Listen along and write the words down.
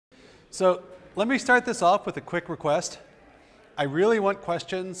So let me start this off with a quick request. I really want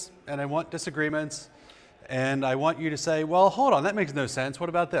questions, and I want disagreements, and I want you to say, well, hold on, that makes no sense. What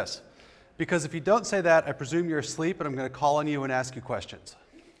about this? Because if you don't say that, I presume you're asleep, and I'm going to call on you and ask you questions.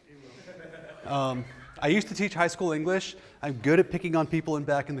 I used to teach high school English. I'm good at picking on people in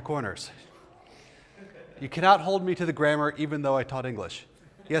back in the corners. You cannot hold me to the grammar even though I taught English.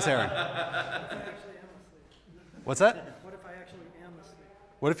 Yes, Aaron? What's that? What if I actually am asleep?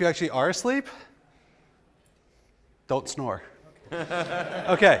 What if you actually are asleep? Don't snore.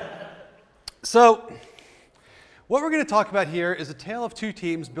 Okay. So what we're going to talk about here is a tale of two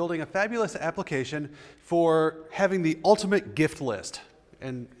teams building a fabulous application for having the ultimate gift list.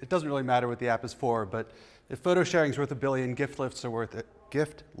 And it doesn't really matter what the app is for, but if photo sharing is worth $1 billion, gift lists are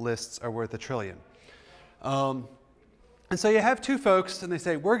worth $1 trillion. And so you have two folks, and they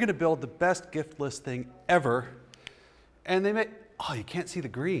say, we're going to build the best gift list thing ever. And they make, oh, you can't see the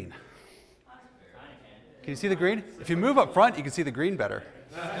green. Can you see the green? If you move up front, you can see the green better.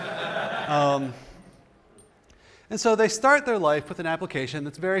 And so they start their life with an application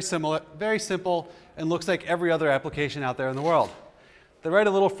that's very similar, very simple, and looks like every other application out there in the world. They write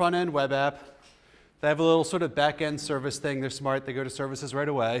a little front-end web app. They have a little sort of back-end service thing. They're smart. They go to services right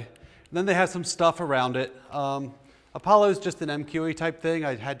away. And then they have some stuff around it. Apollo is just an MQE type thing.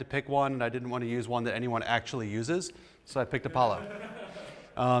 I had to pick one, and I didn't want to use one that anyone actually uses, so I picked Apollo.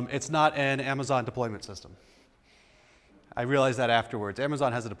 It's not an Amazon deployment system. I realized that afterwards.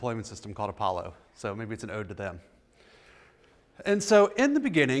 Amazon has a deployment system called Apollo, so maybe it's an ode to them. And so in the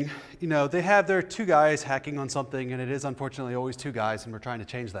beginning, you know, they have their two guys hacking on something, and it is unfortunately always two guys, and we're trying to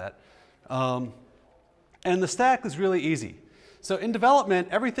change that. And the stack is really easy. So in development,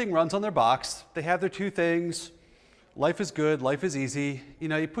 everything runs on their box. They have their two things. Life is good, life is easy. You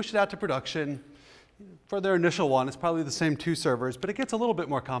know, you push it out to production. For their initial one, it's probably the same two servers, but it gets a little bit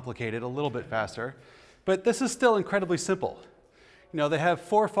more complicated, a little bit faster. But this is still incredibly simple. You know, they have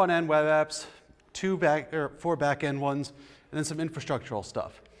 4 front-end web apps, 4 back-end ones, and then some infrastructural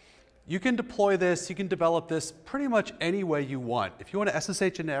stuff. You can deploy this, you can develop this pretty much any way you want. If you want to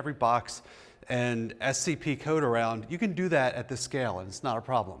SSH into every box and SCP code around, you can do that at this scale, and it's not a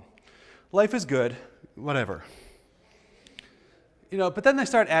problem. Life is good, whatever. You know, but then they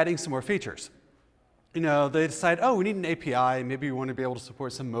start adding some more features. You know, they decide, oh, we need an API. Maybe we want to be able to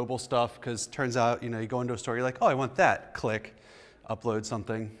support some mobile stuff, because turns out, you know, you go into a store, you're like, oh, I want that. Click, upload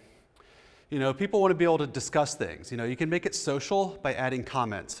something. You know, people want to be able to discuss things. You know, you can make it social by adding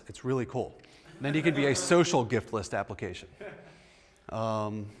comments. It's really cool. And then you can be a social gift list application.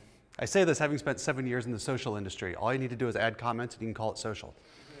 I say this having spent 7 years in the social industry. All you need to do is add comments, and you can call it social.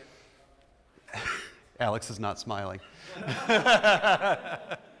 Alex is not smiling.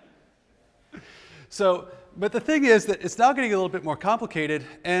 So, but the thing is that it's now getting a little bit more complicated,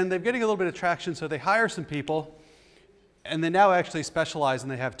 and they're getting a little bit of traction, so they hire some people, and they now actually specialize,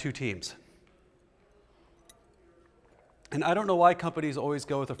 and they have 2 teams. And I don't know why companies always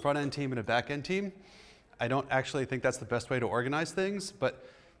go with a front-end team and a back-end team. I don't actually think that's the best way to organize things, but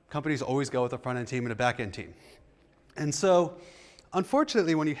companies always go with a front-end team and a back-end team. And so,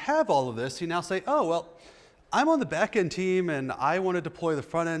 unfortunately, when you have all of this, you now say, oh, well, I'm on the back-end team, and I want to deploy the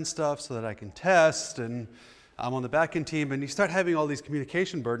front-end stuff so that I can test, and I'm on the back-end team, and you start having all these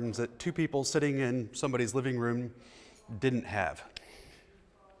communication burdens that 2 people sitting in somebody's living room didn't have.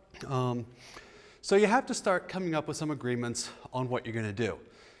 So you have to start coming up with some agreements on what you're going to do.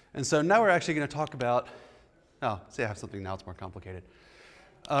 And so now we're actually going to talk about, oh, see, I have something now, it's more complicated.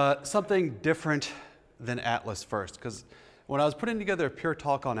 Something different than Atlas first, because when I was putting together a pure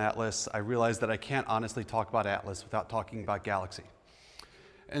talk on Atlas, I realized that I can't honestly talk about Atlas without talking about Galaxy.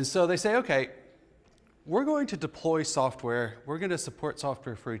 And so they say, okay, we're going to deploy software. We're going to support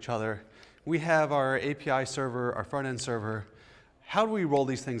software for each other. We have our API server, our front-end server. How do we roll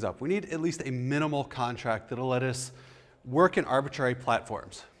these things up? We need at least a minimal contract that'll let us work in arbitrary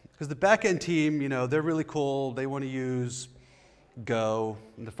platforms. Because the back-end team, you know, they're really cool. They want to use Go.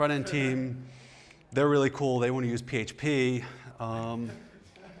 And the front-end team, they're really cool. They want to use PHP.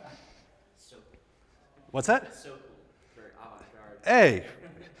 What's that? So cool. Very avant-garde. Hey,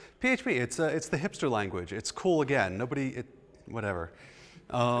 PHP. It's the hipster language. It's cool again. Nobody, whatever.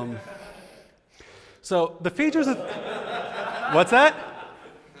 So the features of what's that?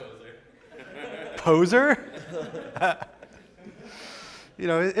 Poser. Poser? You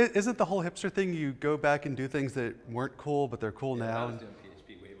know, isn't the whole hipster thing you go back and do things that weren't cool, but they're cool now? I was doing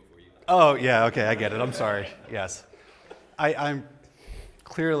PHP way before you. Oh, yeah, okay, I get it. I'm sorry. Yes. I'm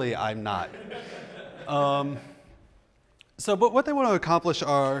not. But what they want to accomplish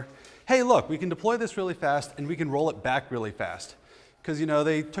are, hey, look, we can deploy this really fast, and we can roll it back really fast. because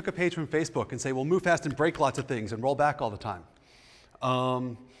they took a page from Facebook and say, well, move fast and break lots of things and roll back all the time.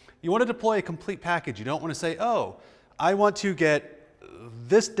 You want to deploy a complete package. You don't want to say, oh, I want to get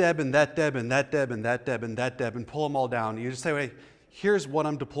this deb and that deb and that deb and that deb and that deb and pull them all down. You just say, wait, here's what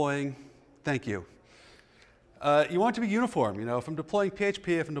I'm deploying. Thank you. You want it to be uniform. If I'm deploying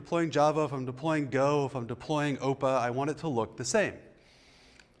PHP, if I'm deploying Java, if I'm deploying Go, if I'm deploying OPA, I want it to look the same.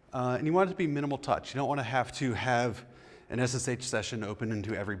 And you want it to be minimal touch. You don't want to have an SSH session open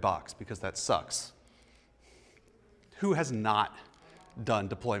into every box because that sucks. Who has not done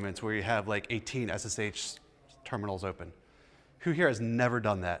deployments where you have like 18 SSH terminals open? Who here has never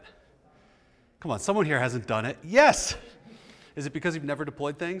done that? Come on, someone here hasn't done it. Yes! Is it because you've never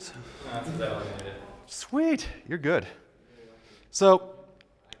deployed things? No, that's exactly what I did. Sweet, you're good. So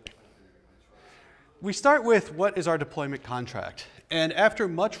we start with what is our deployment contract. And after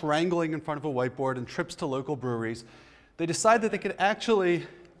much wrangling in front of a whiteboard and trips to local breweries, they decide that they could actually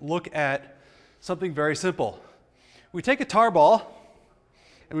look at something very simple. We take a tarball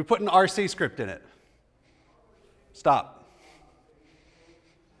and we put an RC script in it. Stop.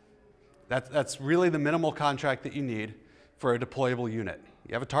 That's really the minimal contract that you need for a deployable unit.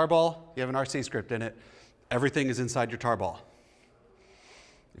 You have a tarball, you have an RC script in it, everything is inside your tarball.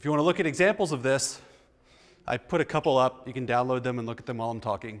 If you want to look at examples of this, I put a couple up. You can download them and look at them while I'm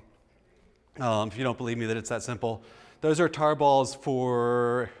talking. If you don't believe me that it's that simple. Those are tarballs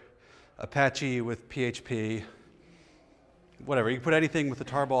for Apache with PHP, whatever. You can put anything with the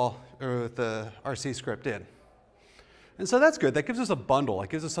tarball or with the RC script in. And so that's good. That gives us a bundle. It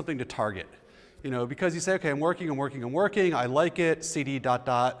gives us something to target. Because you say, okay, I'm working, I like it, cd ...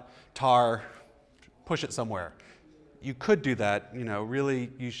 tar, push it somewhere. You could do that. Really,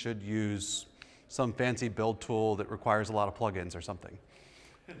 you should use some fancy build tool that requires a lot of plugins or something.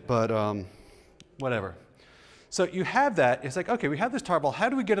 But whatever. So you have that. It's like, okay, we have this tarball. How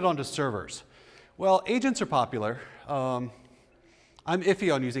do we get it onto servers? Well, agents are popular. I'm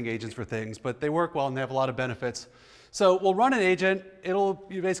iffy on using agents for things, but they work well and they have a lot of benefits. So we'll run an agent.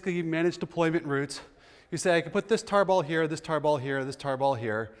 You basically manage deployment routes. You say, I can put this tarball here, this tarball here, this tarball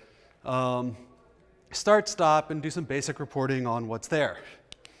here. Start, stop, and do some basic reporting on what's there.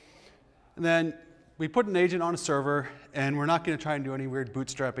 And then we put an agent on a server, and we're not going to try and do any weird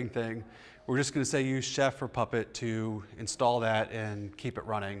bootstrapping thing. We're just going to say use Chef or Puppet to install that and keep it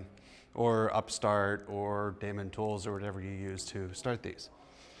running, or Upstart, or Daemon Tools, or whatever you use to start these.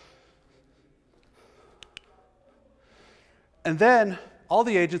 And then all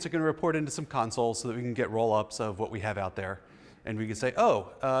the agents are going to report into some console so that we can get roll-ups of what we have out there. And we can say, oh,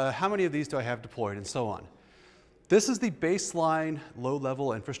 how many of these do I have deployed, and so on. This is the baseline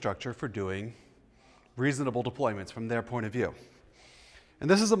low-level infrastructure for doing reasonable deployments from their point of view. And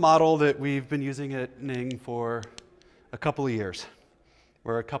this is a model that we've been using at Ning for a couple of years,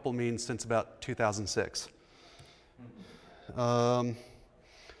 where a couple means since about 2006.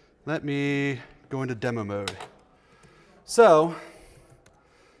 Let me go into demo mode. So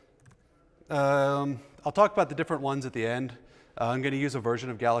I'll talk about the different ones at the end. I'm going to use a version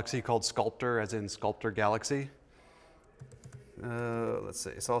of Galaxy called Sculptor, as in Sculptor Galaxy. Let's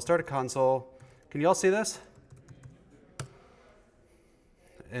see. So I'll start a console. Can you all see this?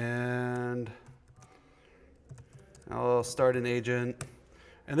 And I'll start an agent.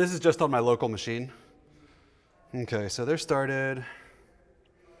 And this is just on my local machine. OK, so they're started.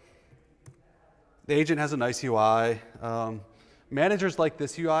 The agent has a nice UI. Managers like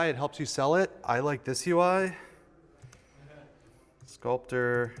this UI. It helps you sell it. I like this UI.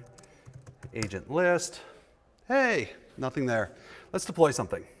 Sculptor, agent list. Hey, nothing there. Let's deploy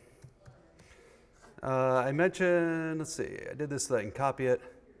something. I mentioned, let's see, I did this thing, copy it.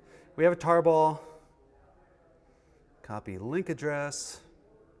 We have a tarball. Copy link address.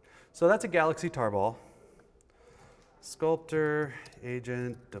 So that's a Galaxy tarball. Sculptor,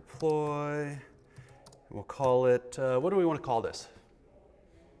 agent, deploy. We'll call it, what do we want to call this?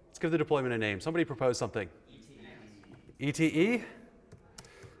 Let's give the deployment a name. Somebody propose something. ETE. ETE?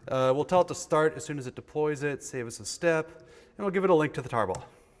 We'll tell it to start as soon as it deploys it, save us a step, and we'll give it a link to the tarball.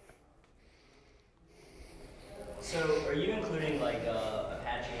 So are you including like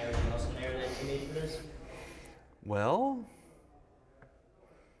Apache and everything else in there that you made for this? Well,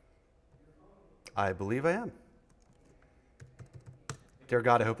 I believe I am. Dear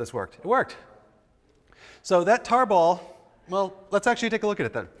God, I hope this worked. It worked. So that tarball, well, let's actually take a look at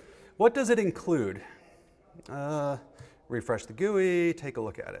it then. What does it include? Refresh the GUI, take a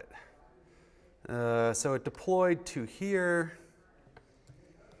look at it. So it deployed to here.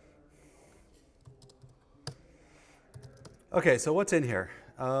 OK, so what's in here?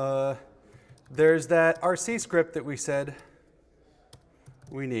 There's that RC script that we said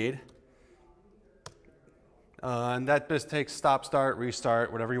we need. And that just takes stop, start,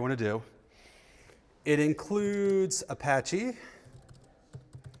 restart, whatever you want to do. It includes Apache,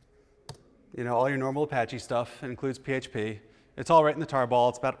 you know, all your normal Apache stuff. It includes PHP. It's all right in the tarball.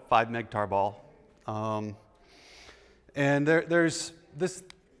 It's about 5 meg tarball. And there's this,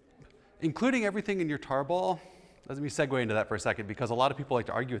 including everything in your tarball. Let me segue into that for a second, because a lot of people like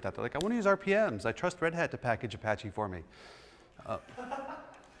to argue with that. They're like, I want to use RPMs. I trust Red Hat to package Apache for me.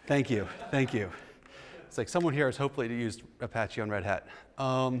 Thank you. Thank you. It's like someone here has hopefully used Apache on Red Hat.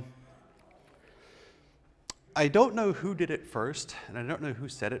 I don't know who did it first, and I don't know who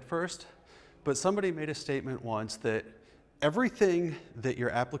said it first, but somebody made a statement once that everything that your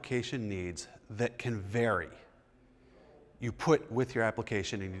application needs that can vary, you put with your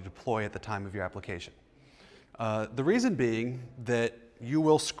application and you deploy at the time of your application. The reason being that you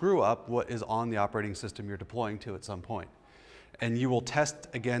will screw up what is on the operating system you're deploying to at some point. And you will test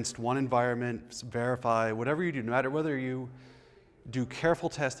against one environment, verify, whatever you do, no matter whether you do careful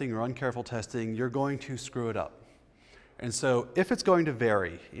testing or uncareful testing, you're going to screw it up. And so if it's going to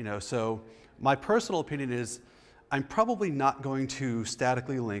vary, you know, so my personal opinion is I'm probably not going to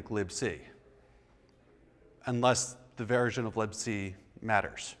statically link libc unless the version of libc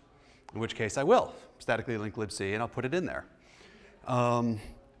matters, in which case I will statically link libc and I'll put it in there.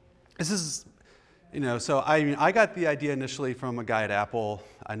 This is, you know, so I got the idea initially from a guy at Apple.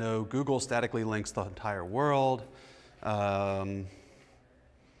 I know Google statically links the entire world. Let's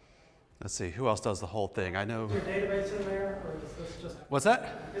see, who else does the whole thing? I know. Is your database in there, or is this just? What's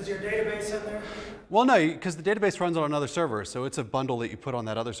that? Is your database in there? Well, no, because the database runs on another server, so it's a bundle that you put on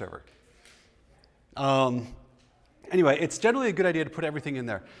that other server. Anyway, it's generally a good idea to put everything in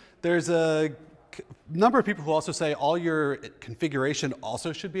there. There's a number of people who also say all your configuration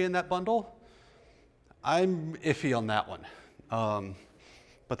also should be in that bundle. I'm iffy on that one,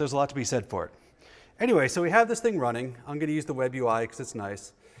 but there's a lot to be said for it. Anyway, so we have this thing running. I'm going to use the web UI because it's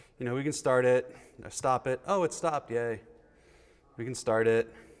nice. You know, we can start it, stop it. Oh, it stopped, yay. We can start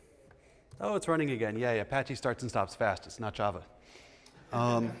it. Oh, it's running again, yay. Apache starts and stops fast. It's not Java.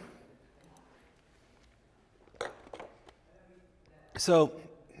 So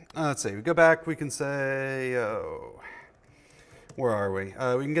let's see, we go back, we can say, oh, where are we?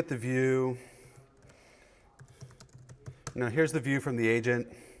 We can get the view. You know, here's the view from the agent.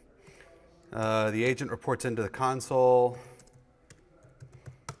 The agent reports into the console.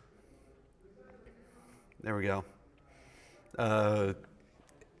 There we go.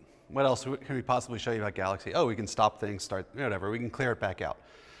 What else can we possibly show you about Galaxy? Oh, we can stop things, start, whatever. We can clear it back out.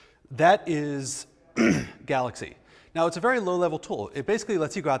 That is Galaxy. Now, it's a very low-level tool. It basically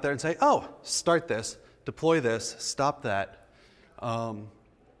lets you go out there and say, oh, start this, deploy this, stop that.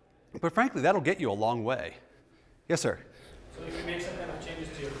 But frankly, that'll get you a long way. Yes, sir? So if you make some kind of changes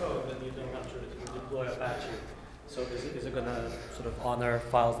to your code, then you don't have to deploy Apache. So is it going to sort of honor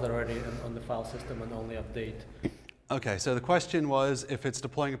files that are already on the file system and only update? Okay, so the question was, if it's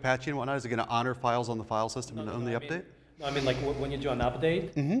deploying Apache and whatnot, is it going to honor files on the file system and only update? No, I mean like when you do an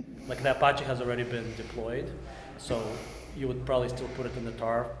update, like the Apache has already been deployed, so you would probably still put it in the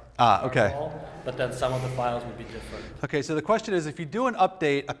tar. Okay. File, but then some of the files would be different. Okay, so the question is, if you do an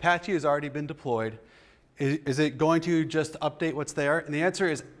update, Apache has already been deployed, is it going to just update what's there? And the answer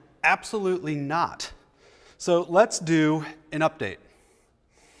is absolutely not. So let's do an update.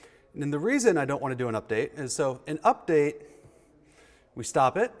 And the reason I don't want to do an update is, so an update, we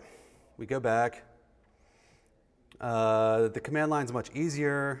stop it, we go back. The command line's much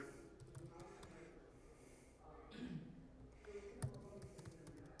easier.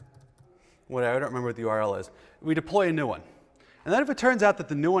 Whatever, I don't remember what the URL is. We deploy a new one. And then if it turns out that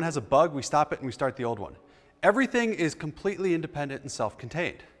the new one has a bug, we stop it and we start the old one. Everything is completely independent and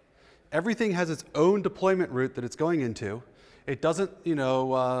self-contained. Everything has its own deployment route that it's going into. It doesn't, you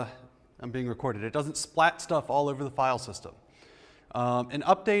know, I'm being recorded. It doesn't splat stuff all over the file system. An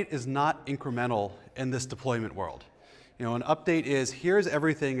update is not incremental in this deployment world. You know, an update is, here's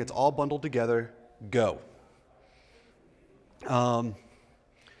everything, it's all bundled together, go.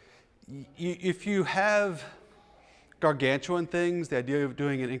 If you have gargantuan things, the idea of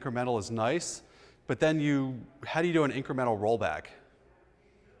doing an incremental is nice, but then how do you do an incremental rollback?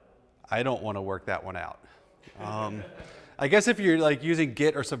 I don't want to work that one out. I guess if you're like using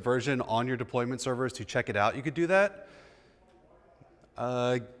Git or Subversion on your deployment servers to check it out, you could do that.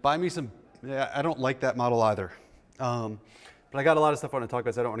 Buy me some, I don't like that model either. But I got a lot of stuff I want to talk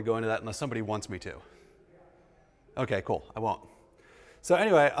about, so I don't want to go into that unless somebody wants me to. Okay, cool, I won't. So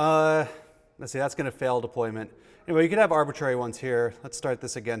anyway, let's see, that's going to fail deployment. Anyway, you could have arbitrary ones here. Let's start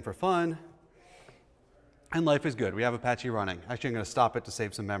this again for fun. And life is good. We have Apache running. Actually, I'm going to stop it to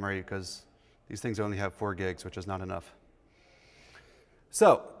save some memory because these things only have 4 gigs, which is not enough.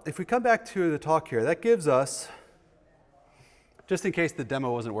 So if we come back to the talk here, that gives us, just in case the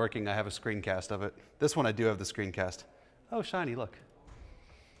demo wasn't working, I have a screencast of it. This one I do have the screencast. Oh, shiny, look.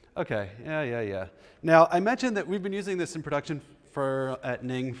 OK, yeah. Now, I mentioned that we've been using this in production at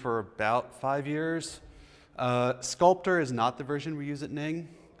Ning for about 5 years. Sculptor is not the version we use at Ning.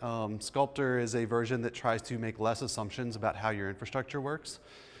 Sculptor is a version that tries to make less assumptions about how your infrastructure works.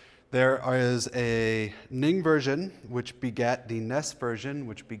 There is a Ning version, which begat the Nest version,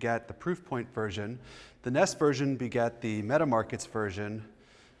 which begat the Proofpoint version. The Nest version begat the MetaMarkets version.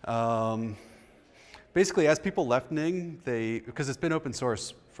 Basically, as people left Ning, because it's been open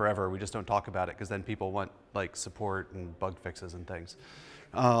source forever, we just don't talk about it because then people want like support and bug fixes and things.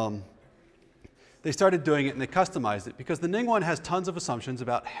 They started doing it and they customized it because the Ning one has tons of assumptions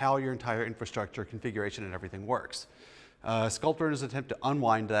about how your entire infrastructure configuration and everything works. Sculptor is an attempt to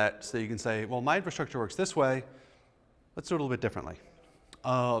unwind that so you can say, well, my infrastructure works this way. Let's do it a little bit differently.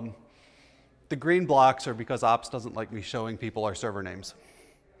 The green blocks are because ops doesn't like me showing people our server names.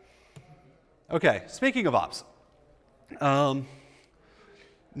 OK, speaking of ops.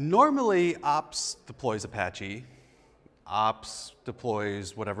 Normally, ops deploys Apache. Ops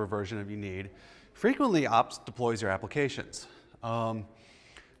deploys whatever version of you need. Frequently, ops deploys your applications.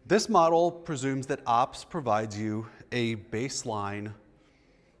 This model presumes that ops provides you a baseline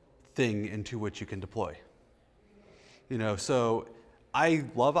thing into which you can deploy. So I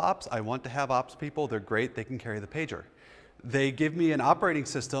love ops. I want to have ops people. They're great. They can carry the pager. They give me an operating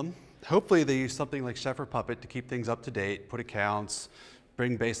system. Hopefully, they use something like Chef or Puppet to keep things up to date, put accounts,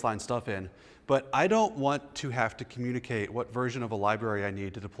 bring baseline stuff in. But I don't want to have to communicate what version of a library I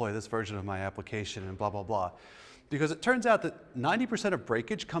need to deploy this version of my application and blah, blah, blah. Because it turns out that 90% of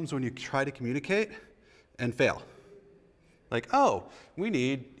breakage comes when you try to communicate and fail. Like, oh, we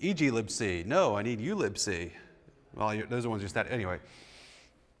need eglibc. No, I need ulibc. Well, those are ones you stat. Anyway,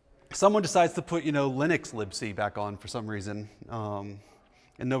 someone decides to put Linux libc back on for some reason, and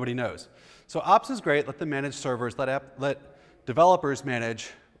nobody knows. So ops is great. Let them manage servers. Let developers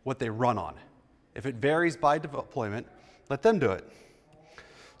manage what they run on. If it varies by deployment, let them do it.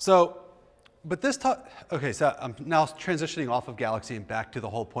 So, but this talk, OK, so I'm now transitioning off of Galaxy and back to the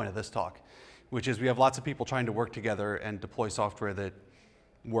whole point of this talk, which is we have lots of people trying to work together and deploy software that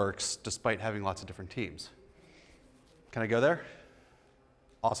works despite having lots of different teams. Can I go there?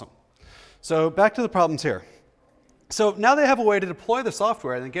 Awesome. So back to the problems here. So now they have a way to deploy the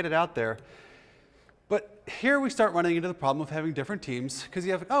software and then get it out there. But here we start running into the problem of having different teams because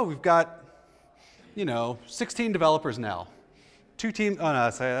you have, oh, we've got 16 developers now. 2 teams, oh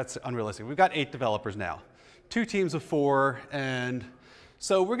no, that's unrealistic. We've got 8 developers now. 2 teams of 4, and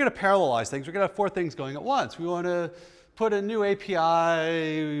so we're going to parallelize things. We're going to have 4 things going at once. We want to put a new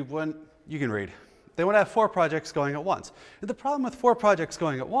API. You can read. They want to have 4 projects going at once. And the problem with 4 projects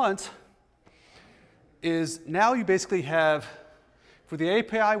going at once is now you basically have, for the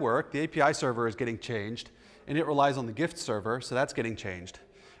API work, the API server is getting changed, and it relies on the gift server, so that's getting changed.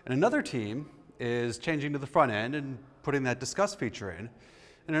 And another team is changing to the front end and putting that discuss feature in.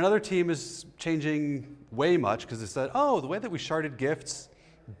 And another team is changing way much because they said, oh, the way that we sharded gifts,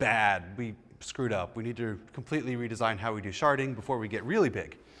 bad. We screwed up. We need to completely redesign how we do sharding before we get really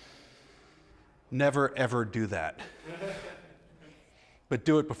big. Never, ever do that. But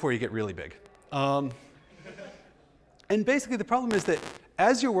do it before you get really big. And basically, the problem is that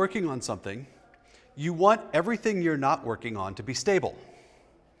as you're working on something, you want everything you're not working on to be stable.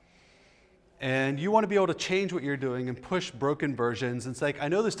 And you want to be able to change what you're doing and push broken versions and say, I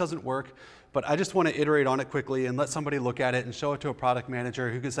know this doesn't work, but I just want to iterate on it quickly and let somebody look at it and show it to a product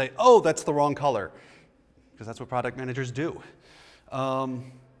manager who can say, oh, that's the wrong color. Because that's what product managers do.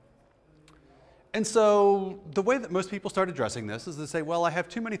 And so the way that most people start addressing this is to say, well, I have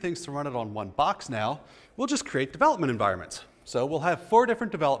too many things to run it on one box now. We'll just create development environments. So we'll have 4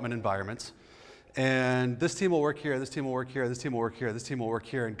 different development environments. And this team will work here, this team will work here, this team will work here, this team will work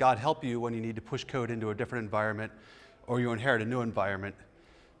here. And God help you when you need to push code into a different environment or you inherit a new environment.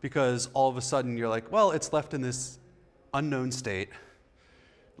 Because all of a sudden you're like, well, it's left in this unknown state.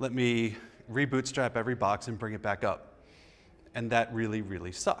 Let me rebootstrap every box and bring it back up. And that really,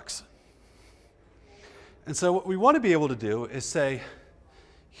 really sucks. And so what we want to be able to do is say,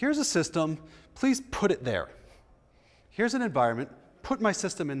 here's a system, please put it there. Here's an environment, put my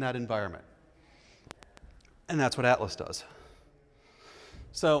system in that environment. And that's what Atlas does.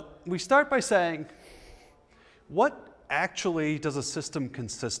 So we start by saying, what actually does a system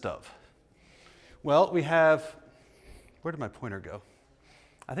consist of? Well, we have, where did my pointer go?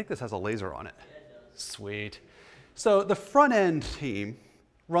 I think this has a laser on it. Yeah, it does. Sweet. So the front end team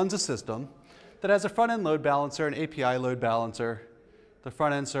runs a system that has a front end load balancer, an API load balancer, the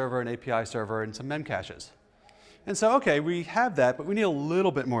front end server, an API server, and some memcaches. And so, okay, we have that, but we need a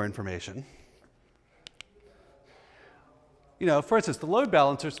little bit more information. You know, for instance, the load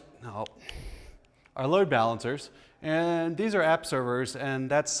balancers are load balancers, and these are app servers, and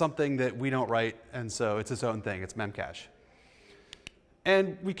that's something that we don't write, and so it's its own thing. It's memcache.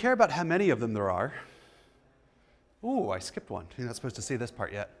 And we care about how many of them there are. Ooh, I skipped one. You're not supposed to see this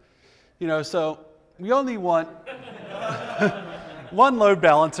part yet. You know, so we only want one load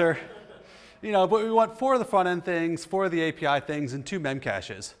balancer, you know, but we want 4 of the front end things, 4 of the API things, and 2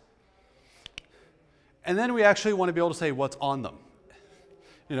 memcaches. And then we actually want to be able to say what's on them.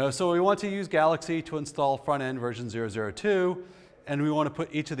 You know, so we want to use Galaxy to install front end version 002, and we want to put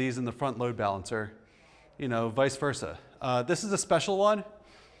each of these in the front load balancer, you know, vice versa. This is a special one.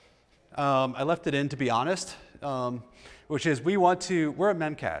 I left it in to be honest, which is we're a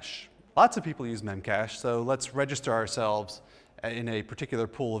memcache. Lots of people use memcache, so let's register ourselves in a particular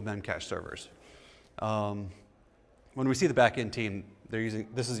pool of memcache servers. When we see the backend team,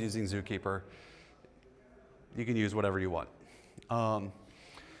 this is using Zookeeper. You can use whatever you want.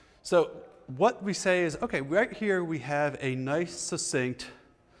 So what we say is, okay, right here we have a nice succinct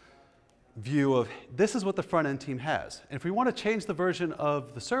view of this is what the front end team has. And if we want to change the version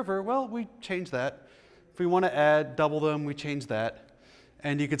of the server, well, we change that. If we want to double them, we change that.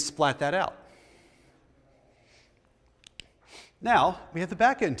 And you could splat that out. Now, we have the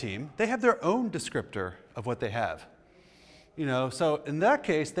backend team. They have their own descriptor of what they have. You know, so in that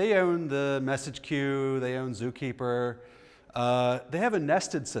case, they own the message queue, they own Zookeeper. They have a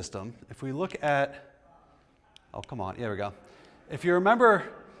nested system. If we look at, oh, come on, here we go. If you remember,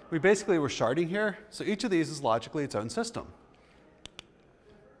 we basically were sharding here. So each of these is logically its own system.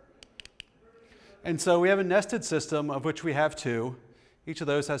 And so we have a nested system of which we have 2. Each of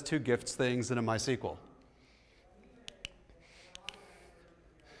those has 2 gifts things and a MySQL.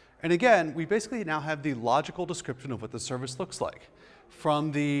 And again, we basically now have the logical description of what the service looks like.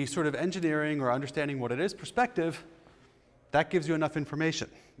 From the sort of engineering or understanding what it is perspective, that gives you enough information.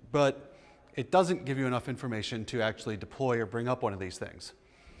 But it doesn't give you enough information to actually deploy or bring up one of these things.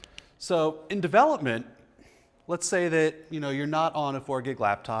 So in development, let's say that you're not on a 4 gig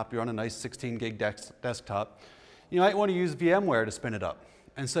laptop, you're on a nice 16 gig desktop. You might want to use VMware to spin it up.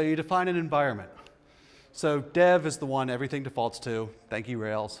 And so you define an environment. So dev is the one everything defaults to. Thank you,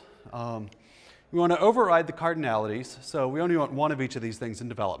 Rails. We want to override the cardinalities. So we only want one of each of these things in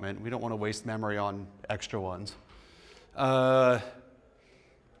development. We don't want to waste memory on extra ones.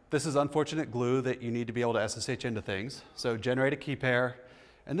 This is unfortunate glue that you need to be able to SSH into things. So generate a key pair.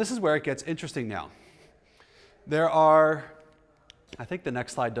 And this is where it gets interesting now. There are, I think the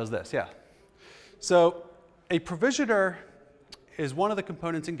next slide does this, yeah. So a provisioner is one of the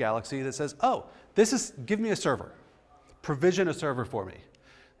components in Galaxy that says, oh, give me a server. Provision a server for me.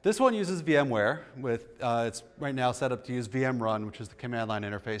 This one uses VMware with, it's right now set up to use vmrun, which is the command line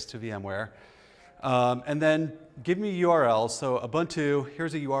interface to VMware. And then give me URLs. So Ubuntu,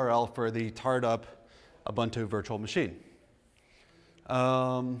 here's a URL for the tarred up Ubuntu virtual machine.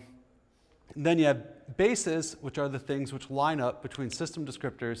 Then you have bases, which are the things which line up between system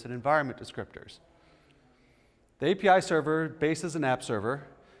descriptors and environment descriptors. The API server, base is an app server.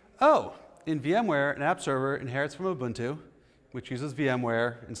 Oh, in VMware, an app server inherits from Ubuntu, which uses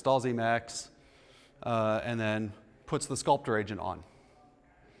VMware, installs Emacs, and then puts the sculptor agent on.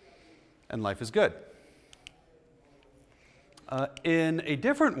 And life is good. In a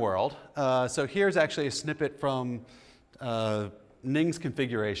different world, so here's actually a snippet from Ning's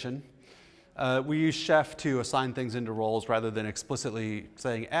configuration. We use chef to assign things into roles rather than explicitly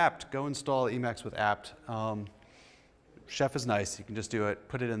saying apt, go install Emacs with apt. Chef is nice, you can just do it,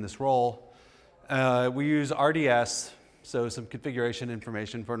 put it in this role. We use RDS, so some configuration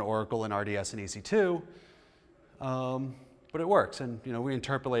information for an Oracle and RDS and EC2. But it works, and we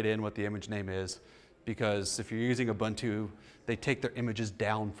interpolate in what the image name is, because if you're using Ubuntu, they take their images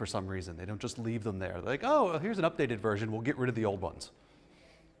down for some reason. They don't just leave them there. They're like, oh, here's an updated version, we'll get rid of the old ones.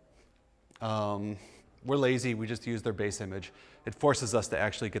 We're lazy, we just use their base image. It forces us to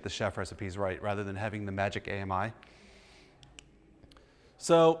actually get the chef recipes right, rather than having the magic AMI.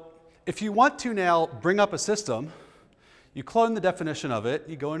 So if you want to now bring up a system, you clone the definition of it,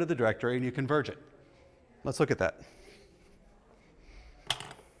 you go into the directory, and you converge it. Let's look at that.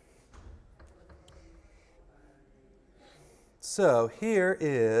 So here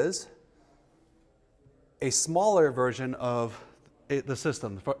is a smaller version of the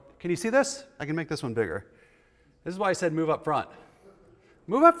system. Can you see this? I can make this one bigger. This is why I said move up front.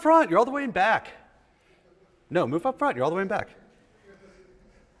 Move up front, you're all the way in back. No, move up front. You're all the way in back.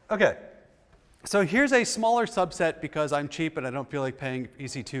 Okay. So here's a smaller subset because I'm cheap and I don't feel like paying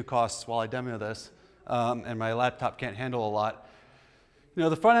EC2 costs while I demo this, and my laptop can't handle a lot. You know,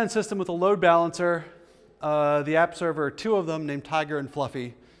 the front end system with a load balancer, the app server, two of them named Tiger and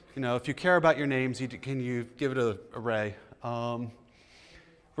Fluffy. You know, if you care about your names, you give it an array.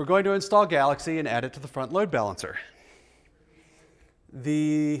 We're going to install Galaxy and add it to the front load balancer.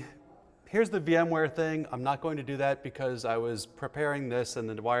 Here's the VMware thing. I'm not going to do that because I was preparing this and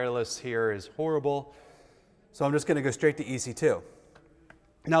the wireless here is horrible. So I'm just going to go straight to EC2.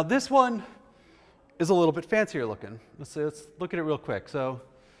 Now this one is a little bit fancier looking. Let's look at it real quick. So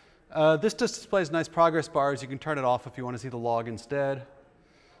this just displays nice progress bars. You can turn it off if you want to see the log instead.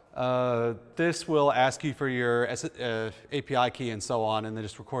 This will ask you for your API key and so on, and then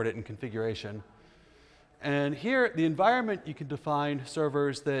just record it in configuration. And here, the environment, you can define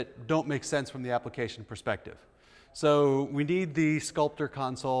servers that don't make sense from the application perspective. So we need the Sculptor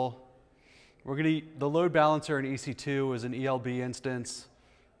console. We're going to need the load balancer in EC2 as an ELB instance.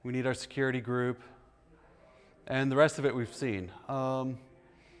 We need our security group. And the rest of it we've seen. I'm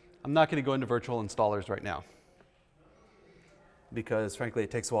not going to go into virtual installers right now because, frankly,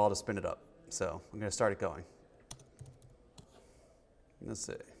 it takes a while to spin it up. So I'm going to start it going. Let's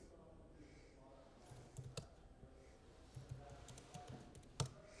see.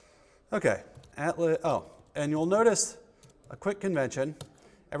 OK, Atlas. Oh, and you'll notice a quick convention.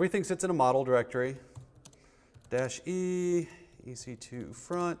 Everything sits in a model directory. -E, EC2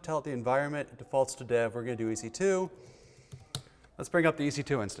 front, tell it the environment, it defaults to dev. We're going to do EC2. Let's bring up the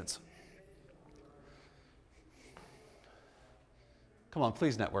EC2 instance. Come on,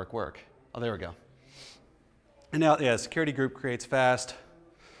 please network, work. Oh, there we go. And now, yeah, security group creates fast.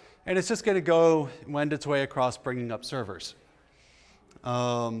 And it's just going to go wend its way across bringing up servers.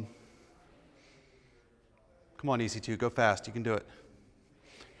 Come on, EC2, go fast. You can do it.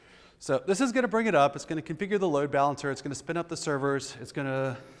 So this is going to bring it up. It's going to configure the load balancer. It's going to spin up the servers. It's going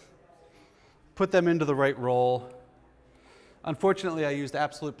to put them into the right role. Unfortunately, I used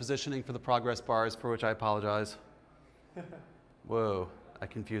absolute positioning for the progress bars, for which I apologize. Whoa, I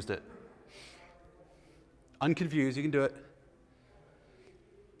confused it. Unconfused, you can do it.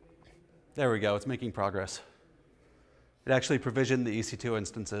 There we go, it's making progress. It actually provisioned the EC2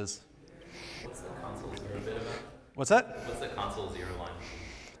 instances. What's the console zero bit about? What's that? What's the console zero line?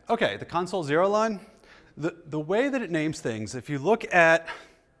 Okay, the console zero line. The way that it names things, if you look at,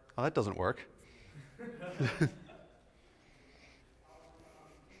 oh, that doesn't work.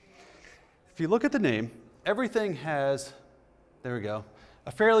 If you look at the name, everything has, there we go,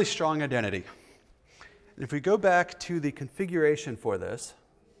 a fairly strong identity. And if we go back to the configuration for this,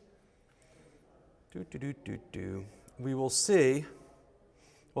 we will see,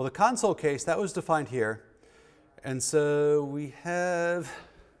 well, the console case, that was defined here. And so we have,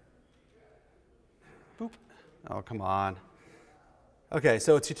 boop, oh, come on. Okay,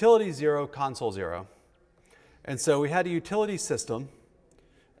 so it's utility 0, console 0. And so we had a utility system,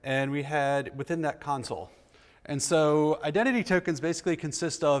 and we had within that console. And so identity tokens basically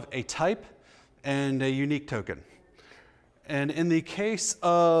consist of a type and a unique token. And in the case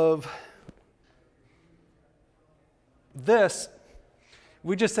of this,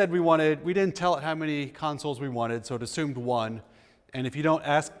 we just said we didn't tell it how many consoles we wanted, so it assumed 1. And if you don't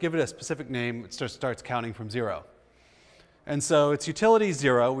give it a specific name, it just starts counting from 0. And so it's utility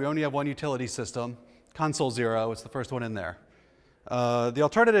 0. We only have one utility system. Console 0, it's the first one in there. The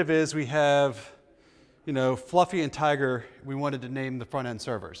alternative is we have, you know, Fluffy and Tiger. We wanted to name the front end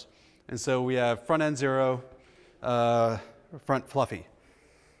servers. And so we have front end 0, front Fluffy.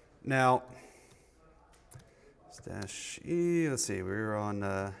 Now, -E, let's see, we were on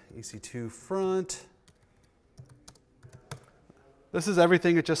EC2 front. This is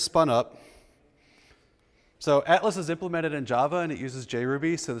everything it just spun up. So Atlas is implemented in Java and it uses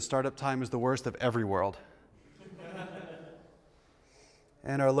JRuby, so the startup time is the worst of every world.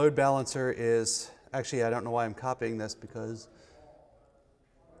 And our load balancer is, actually I don't know why I'm copying this because,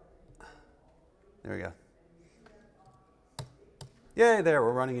 there we go. Yay, there,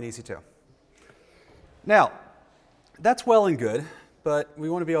 we're running in EC2. Now, that's well and good, but we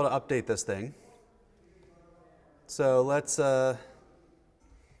want to be able to update this thing. So let's,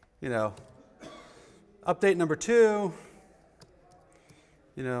 you know, update number 2,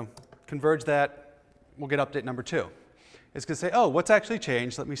 you know, converge that, we'll get update number 2. It's going to say, oh, what's actually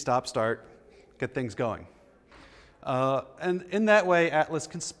changed? Let me stop, start, get things going. And in that way, Atlas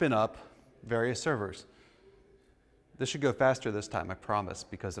can spin up various servers. This should go faster this time, I promise,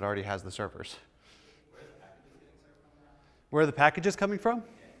 because it already has the servers. Where are the packages coming from?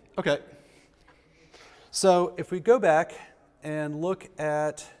 Okay. So if we go back and look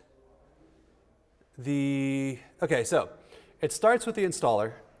at okay, so it starts with the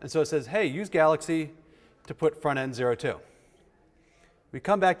installer. And so it says, hey, use Galaxy to put front end 02. We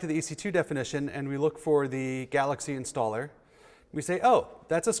come back to the EC2 definition and we look for the Galaxy installer. We say, oh,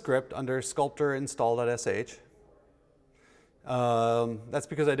 that's a script under sculptor install.sh. That's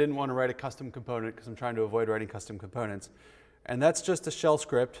because I didn't want to write a custom component because I'm trying to avoid writing custom components. And that's just a shell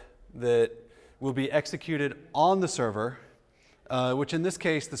script that will be executed on the server, which in this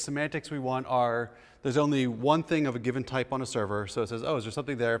case, the semantics we want are, there's only one thing of a given type on a server. So it says, oh, is there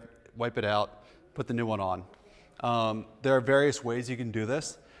something there? Wipe it out, put the new one on. There are various ways you can do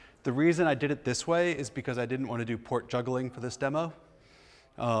this. The reason I did it this way is because I didn't want to do port juggling for this demo.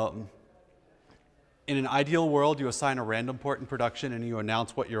 In an ideal world, you assign a random port in production and you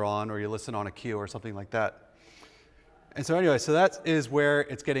announce what you're on, or you listen on a queue or something like that. And so anyway, so that is where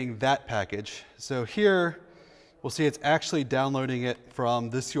it's getting that package. So here, we'll see it's actually downloading it from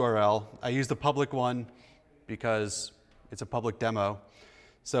this URL. I used the public one because it's a public demo.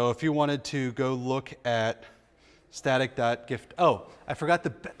 So if you wanted to go look at static.gift, oh, I forgot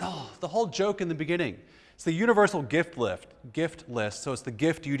the whole joke in the beginning. It's the universal gift list, so it's the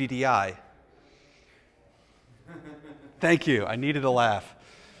gift UDDI. Thank you, I needed a laugh.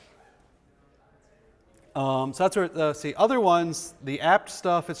 So that's where, see, other ones, the apt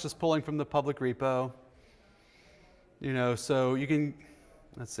stuff, it's just pulling from the public repo. You know, so you can,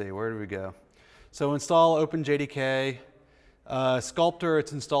 let's see, where do we go? So install OpenJDK. Sculptor,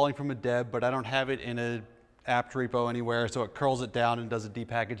 it's installing from a deb, but I don't have it in a apt repo anywhere, so it curls it down and does a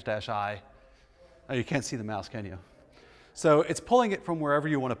dpackage-i. Oh, you can't see the mouse, can you? So it's pulling it from wherever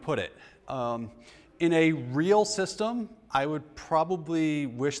you want to put it. In a real system, I would probably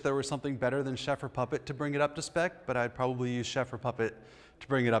wish there was something better than Chef or Puppet to bring it up to spec, but I'd probably use Chef or Puppet to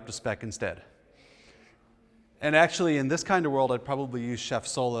bring it up to spec instead. And actually, in this kind of world, I'd probably use Chef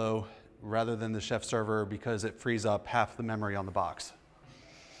Solo rather than the Chef server because it frees up half the memory on the box.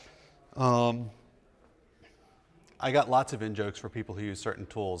 I got lots of in-jokes for people who use certain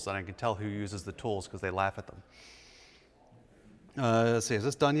tools, and I can tell who uses the tools because they laugh at them. Let's see, is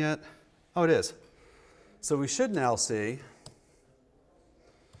this done yet? Oh, it is. So we should now see,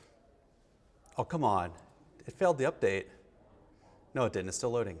 oh, come on. It failed the update. No, it didn't. It's still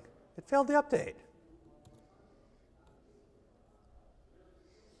loading. It failed the update.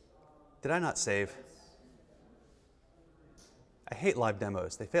 Did I not save? I hate live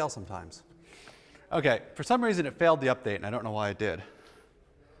demos. They fail sometimes. Okay, for some reason it failed the update, and I don't know why it did.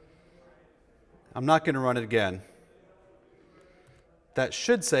 I'm not going to run it again. That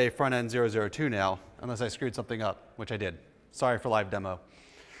should say front end 002 now, unless I screwed something up, which I did. Sorry for live demo.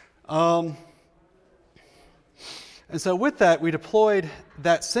 And so with that, we deployed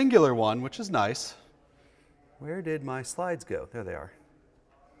that singular one, which is nice. Where did my slides go? There they are.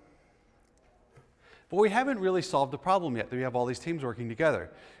 But we haven't really solved the problem yet that we have all these teams working together.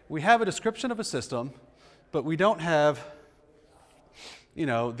 We have a description of a system, but we don't have, you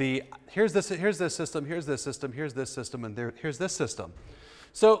know, here's this system, here's this system, here's this system, and here's this system.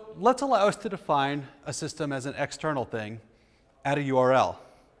 So let's allow us to define a system as an external thing at a URL.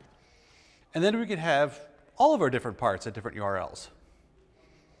 And then we can have all of our different parts at different URLs.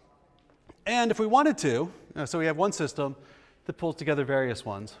 And if we wanted to, so we have one system that pulls together various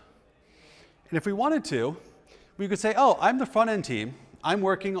ones. And if we wanted to, we could say, oh, I'm the front end team. I'm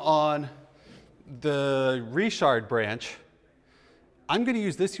working on the reshard branch. I'm going to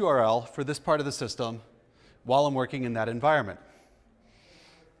use this URL for this part of the system while I'm working in that environment.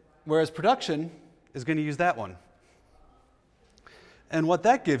 Whereas production is going to use that one. And what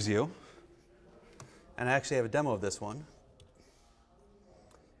that gives you, and I actually have a demo of this one,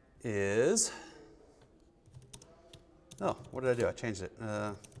 is, oh, what did I do? I changed it.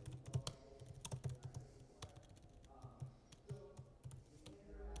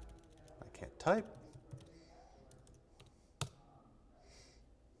 Type.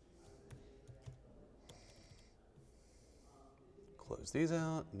 Close these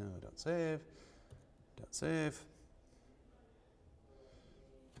out. No, don't save. Don't save.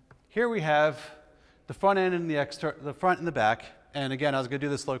 Here we have the front end and the front and the back. And again, I was going to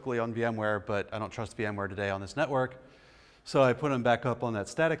do this locally on VMware, but I don't trust VMware today on this network. So I put them back up on that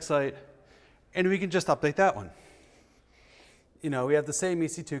static site, and we can just update that one. You know, we have the same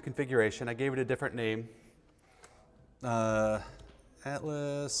EC2 configuration. I gave it a different name. Atlas-E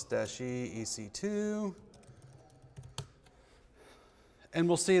EC2. And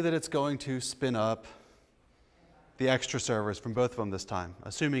we'll see that it's going to spin up the extra servers from both of them this time,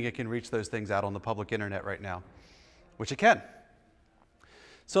 assuming it can reach those things out on the public internet right now, which it can.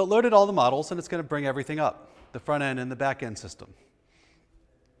 So it loaded all the models, and it's going to bring everything up, the front end and the back end system.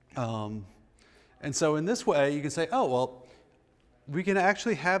 And so in this way, you can say, oh, well, we can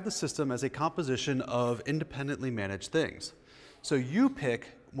actually have the system as a composition of independently managed things. So you pick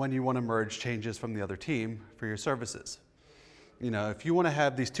when you want to merge changes from the other team for your services. You know, if you want to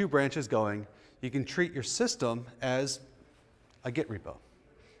have these two branches going, you can treat your system as a Git repo,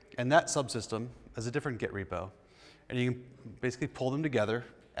 and that subsystem as a different Git repo. And you can basically pull them together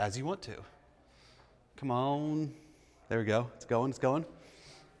as you want to. Come on. There we go. It's going, it's going.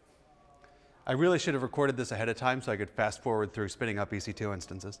 I really should have recorded this ahead of time so I could fast forward through spinning up EC2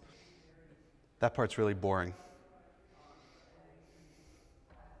 instances. That part's really boring.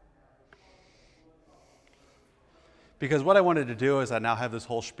 Because what I wanted to do is I now have this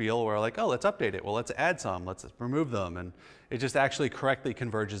whole spiel where like, oh, let's update it. Well, let's add some. Let's remove them. And it just actually correctly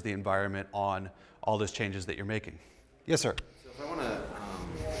converges the environment on all those changes that you're making. Yes, sir? So if I want to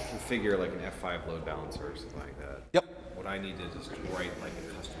configure like an F5 load balancer or something like that, yep. Would I need to just write like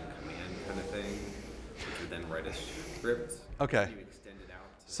a custom command kind of thing, which would then write a script? Okay. Can you extend it out?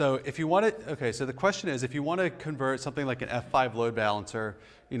 So if you want it, okay, so the question is, if you want to convert something like an F5 load balancer,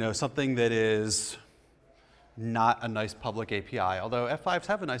 you know, something that is not a nice public API, although F5s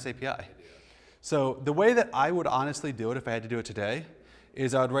have a nice API. So the way that I would honestly do it if I had to do it today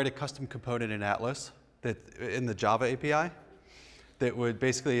is I would write a custom component in Atlas that in the Java API that would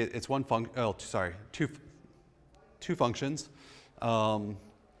basically, it's one function, oh, sorry, two functions.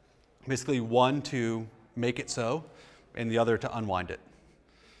 Basically one to make it so and the other to unwind it.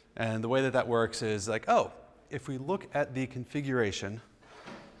 And the way that that works is like, oh, if we look at the configuration,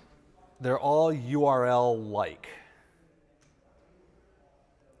 they're all URL-like.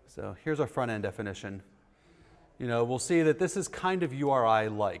 So here's our front-end definition. You know, we'll see that this is kind of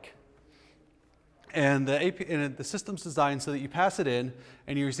URI-like. And the system's designed so that you pass it in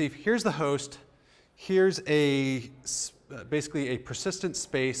and you receive, here's the host, here's basically a persistent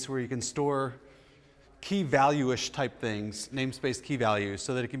space where you can store key value-ish type things, namespace key values,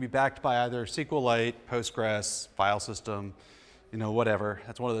 so that it can be backed by either SQLite, Postgres, file system, you know, whatever.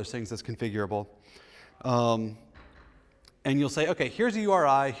 That's one of those things that's configurable. And you'll say, okay, here's a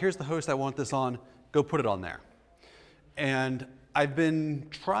URI, here's the host I want this on, go put it on there. And I've been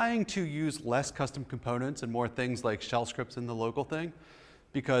trying to use less custom components and more things like shell scripts in the local thing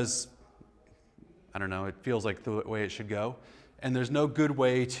because, I don't know, it feels like the way it should go. And there's no good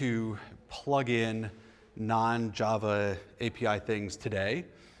way to plug in non-Java API things today.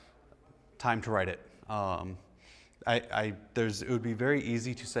 Time to write it. It would be very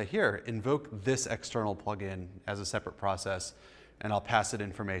easy to say, here, invoke this external plugin as a separate process, and I'll pass it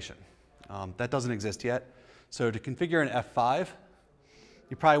information. That doesn't exist yet. So to configure an F5,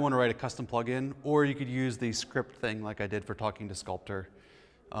 you probably want to write a custom plugin, or you could use the script thing like I did for talking to Sculptor,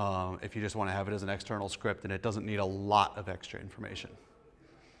 if you just want to have it as an external script and it doesn't need a lot of extra information.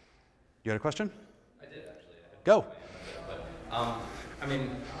 You had a question? I did actually. Go. But, I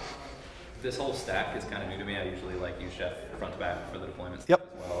mean, this whole stack is kind of new to me. I usually like use Chef front to back for the deployments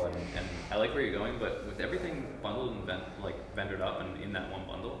yep. as well, and I like where you're going. But with everything bundled and vendored up and in that one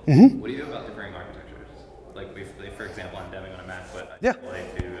bundle, what do you do about differing architectures? Like, for example, I'm demoing on a Mac, but I deploy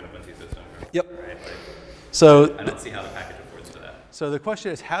to an Ubuntu system. Yep. Right? Like, so I don't see how the package affords to that. So the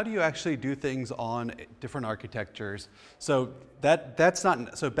question is, how do you actually do things on different architectures? So that's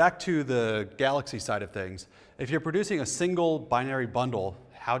not, so back to the Galaxy side of things. If you're producing a single binary bundle,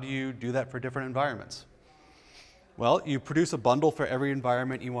 how do you do that for different environments? Well, you produce a bundle for every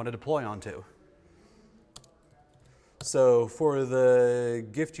environment you want to deploy onto. So for the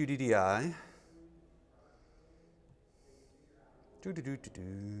gift UDDI,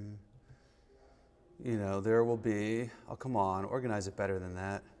 you know, there will be, oh, come on, organize it better than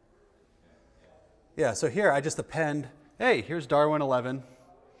that. Yeah, so here I just append, hey, here's Darwin 11,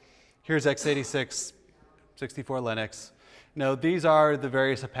 here's x86, 64 Linux. You know, these are the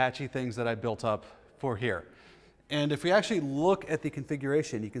various Apache things that I built up for here. And if we actually look at the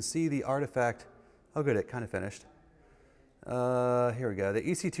configuration, you can see the artifact, oh good, it kind of finished. Here we go, the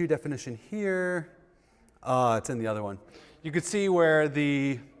EC2 definition here, it's in the other one. You can see where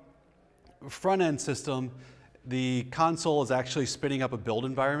the front-end system, the console is actually spinning up a build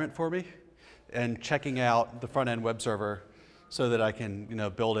environment for me and checking out the front-end web server so that I can, you know,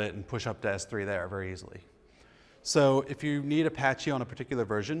 build it and push up to S3 there very easily. So if you need Apache on a particular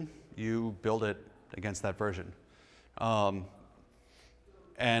version, you build it against that version. And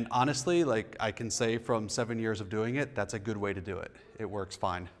honestly, like I can say from 7 years of doing it, that's a good way to do it. It works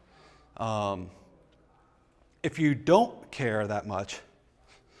fine. If you don't care that much,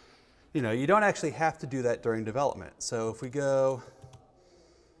 you know, you don't actually have to do that during development. So if we go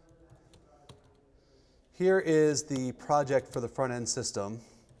here is the project for the front end system.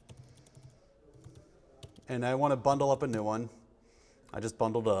 And I want to bundle up a new one. I just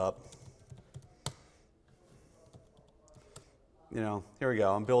bundled it up. You know, here we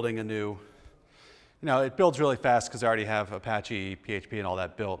go. I'm building a new, you know, it builds really fast because I already have Apache, PHP, and all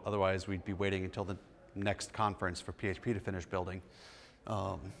that built. Otherwise, we'd be waiting until the next conference for PHP to finish building.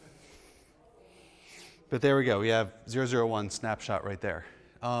 But there we go. We have 001 snapshot right there.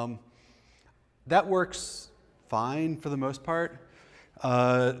 That works fine for the most part.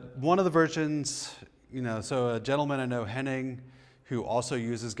 One of the versions, you know, so a gentleman I know, Henning, who also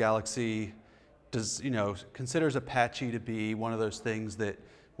uses Galaxy, does, you know, considers Apache to be one of those things that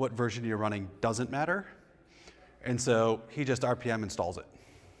what version you're running doesn't matter. And so he just RPM installs it.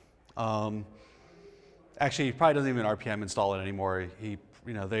 Actually, he probably doesn't even RPM install it anymore. He,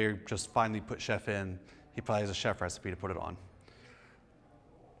 you know, they just finally put Chef in. He probably has a Chef recipe to put it on.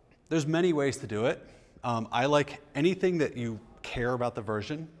 There's many ways to do it. I like anything that you care about the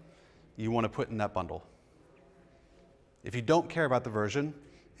version, you want to put in that bundle. If you don't care about the version,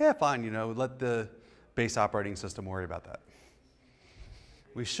 yeah, fine, you know, let the base operating system worry about that.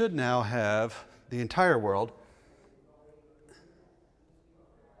 We should now have the entire world.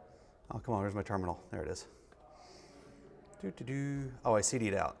 Oh, come on, where's my terminal? There it is. Oh, I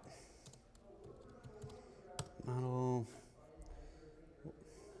CD'd out. Model.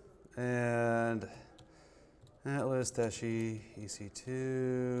 And atlas-e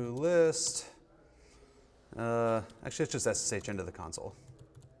ec2 list. Actually, it's just SSH into the console.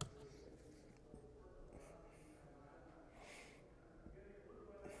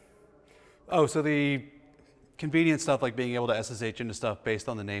 Oh, so the convenient stuff like being able to SSH into stuff based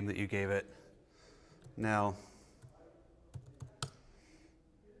on the name that you gave it. Now,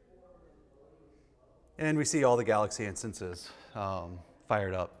 and we see all the Galaxy instances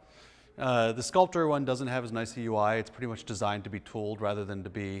fired up. The Sculptor one doesn't have as nice a UI. It's pretty much designed to be tooled rather than to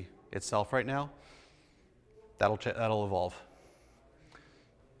be itself right now. That'll evolve.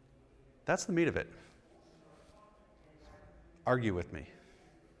 That's the meat of it. Argue with me.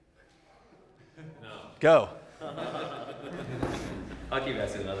 No. Go. I'll keep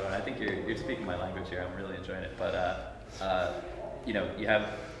asking another one. I think you're speaking my language here. I'm really enjoying it. But you know, you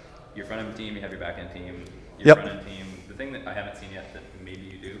have your front end team, you have your back end team. Your front end team. The thing that I haven't seen yet that maybe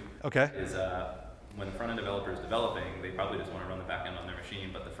you do is when the front end developer is developing, they probably just want to run the back end on their machine,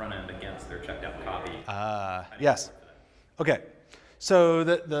 but the front end against their checked out copy. Yes. Okay. So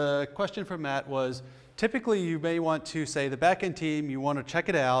the question from Matt was, typically you may want to say the backend team, you want to check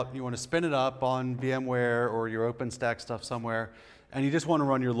it out, you want to spin it up on VMware or your OpenStack stuff somewhere, and you just want to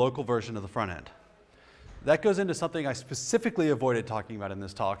run your local version of the front end. That goes into something I specifically avoided talking about in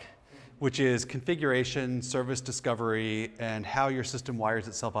this talk, which is configuration, service discovery, and how your system wires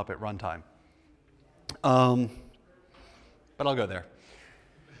itself up at runtime. But I'll go there.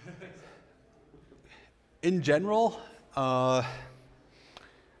 In general, I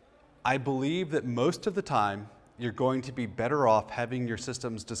believe that most of the time, you're going to be better off having your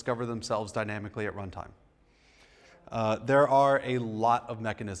systems discover themselves dynamically at runtime. There are a lot of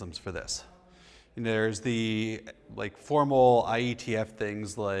mechanisms for this. There's the formal IETF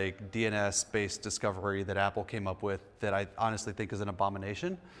things like DNS-based discovery that Apple came up with that I honestly think is an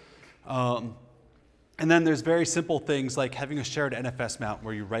abomination. And then there's very simple things like having a shared NFS mount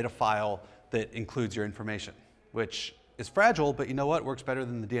where you write a file that includes your information, which is fragile, but you know what? Works better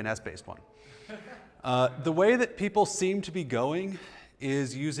than the DNS-based one. The way that people seem to be going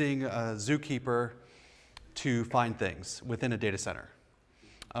is using Zookeeper to find things within a data center.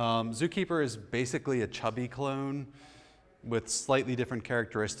 Zookeeper is basically a chubby clone with slightly different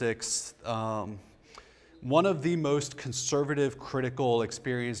characteristics. One of the most conservative, critical,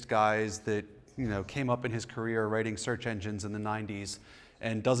 experienced guys that came up in his career writing search engines in the 90s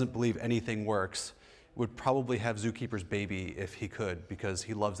and doesn't believe anything works would probably have Zookeeper's baby if he could, because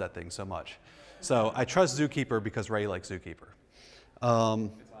he loves that thing so much. So I trust Zookeeper because Ray likes Zookeeper. It's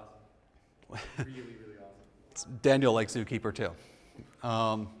awesome. Really, really awesome. Daniel likes Zookeeper too.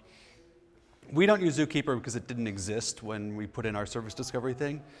 We don't use Zookeeper because it didn't exist when we put in our service discovery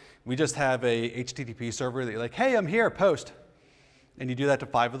thing. We just have a HTTP server that you're like, hey, I'm here, post. And you do that to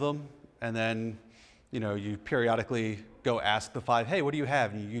 5 of them, and then you periodically go ask the 5, hey, what do you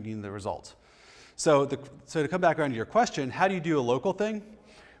have? And you need the results. So to come back around to your question, how do you do a local thing?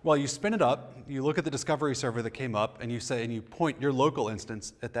 Well, you spin it up, you look at the discovery server that came up, and you point your local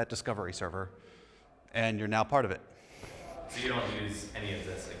instance at that discovery server, and you're now part of it. So you don't use any of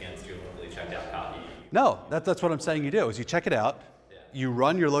this against your locally checked out copy? No, that's what I'm saying you do, is you check it out, you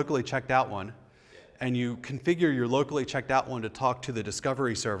run your locally checked out one, and you configure your locally checked out one to talk to the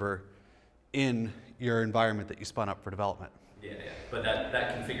discovery server in your environment that you spun up for development. Yeah, yeah. But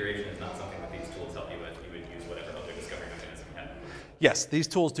that configuration is not something that these tools help you with. You would use whatever other discovery mechanism you had. Yes, these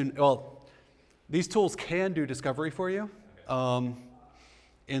tools do, well, these tools can do discovery for you,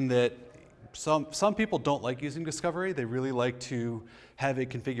 in that some people don't like using discovery. They really like to have a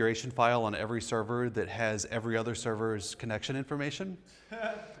configuration file on every server that has every other server's connection information.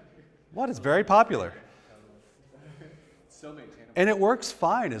 What is very popular. And it works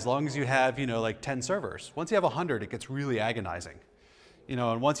fine as long as you have, you know, like 10 servers. Once you have 100, it gets really agonizing. You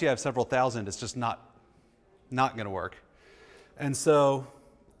know, and once you have several thousand, it's just not going to work. And so,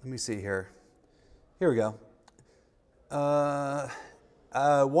 let me see here. Here we go.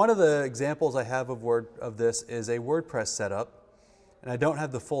 One of the examples I have of this is a WordPress setup. And I don't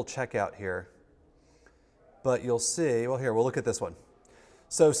have the full checkout here. But you'll see, well here, we'll look at this one.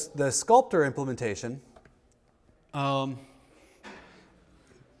 So the Sculptor implementation,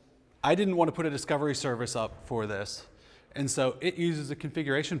 I didn't want to put a discovery service up for this. And so it uses a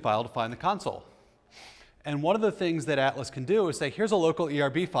configuration file to find the console. And one of the things that Atlas can do is say, here's a local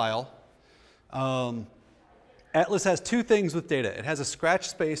ERB file. Atlas has two things with data. It has a scratch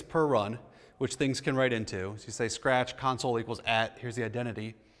space per run, which things can write into. So you say scratch console equals @ here's the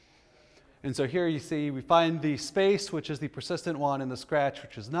identity. And so here you see we find the space, which is the persistent one, and the scratch,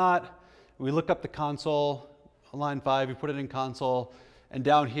 which is not. We look up the console, line 5, we put it in console. And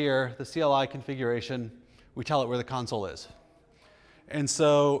down here, the CLI configuration, we tell it where the console is. And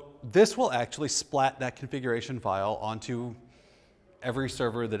so this will actually splat that configuration file onto every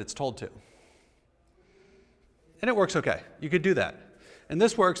server that it's told to. And it works okay. You could do that. And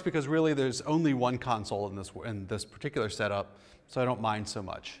this works because really there's only one console in this particular setup, so I don't mind so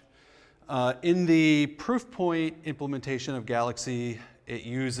much. In the proof point implementation of Galaxy, it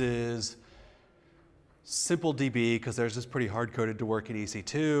uses SimpleDB because theirs is pretty hard-coded to work in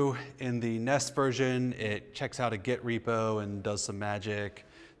EC2. In the Nest version, it checks out a Git repo and does some magic.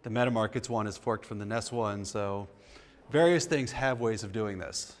 The MetaMarkets one is forked from the Nest one, so various things have ways of doing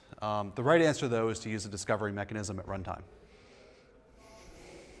this. The right answer, though, is to use a discovery mechanism at runtime.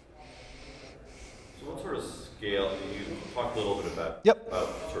 So what sort of scale, you talked a little bit about,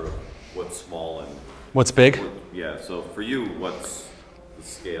 sort of what's small and what's big? Yeah, so for you, what's the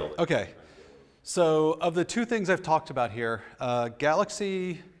scale? Okay. So of the two things I've talked about here,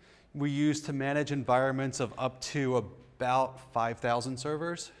 Galaxy we use to manage environments of up to about 5,000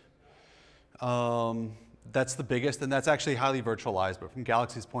 servers. That's the biggest, and that's actually highly virtualized, but from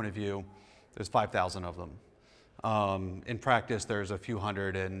Galaxy's point of view, there's 5,000 of them. In practice, there's a few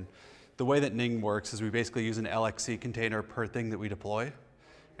hundred, and the way that Ning works is we basically use an LXC container per thing that we deploy.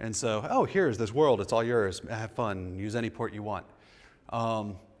 And so, oh, here's this world, it's all yours, have fun, use any port you want.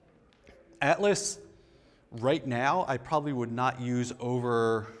 Atlas, right now, I probably would not use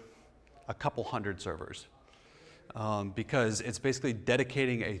over a couple hundred servers because it's basically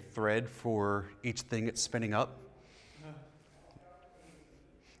dedicating a thread for each thing it's spinning up.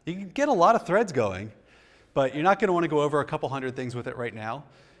 You can get a lot of threads going, but you're not going to want to go over a couple hundred things with it right now.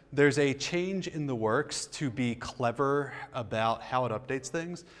 There's a change in the works to be clever about how it updates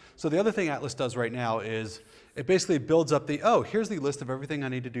things. So the other thing Atlas does right now is it basically builds up the, oh, here's the list of everything I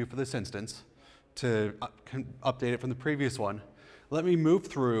need to do for this instance to update it from the previous one. Let me move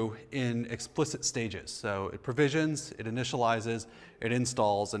through in explicit stages. So it provisions, it initializes, it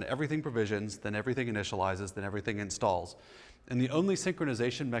installs, and everything provisions, then everything initializes, then everything installs. And the only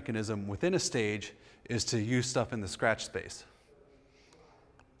synchronization mechanism within a stage is to use stuff in the scratch space.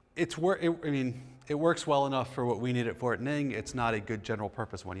 It works well enough for what we need it for at Ning. It's not a good general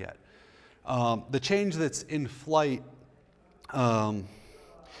purpose one yet. The change that's in flight,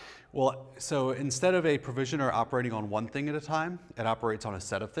 well, so instead of a provisioner operating on one thing at a time, it operates on a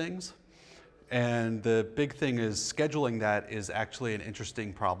set of things. And the big thing is scheduling that is actually an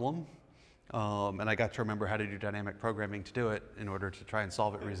interesting problem. And I got to remember how to do dynamic programming to do it in order to try and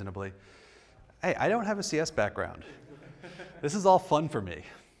solve it reasonably. Hey, I don't have a CS background. This is all fun for me.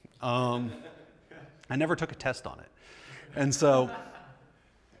 I never took a test on it. And so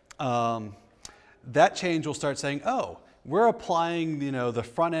that change will start saying, oh, we're applying the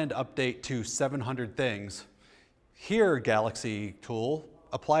front end update to 700 things. Here, Galaxy tool,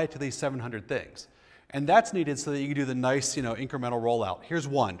 apply it to these 700 things. And that's needed so that you can do the nice incremental rollout. Here's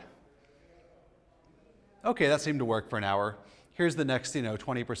one. Okay, that seemed to work for an hour. Here's the next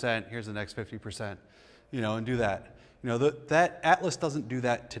 20%, here's the next 50%, and do that. That Atlas doesn't do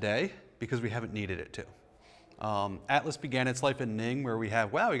that today because we haven't needed it to. Atlas began its life in Ning where we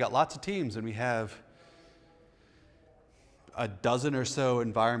got lots of teams and we have a dozen or so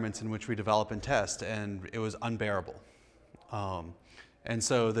environments in which we develop and test, and it was unbearable. And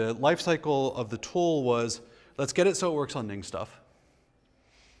so the life cycle of the tool was, let's get it so it works on Ning stuff.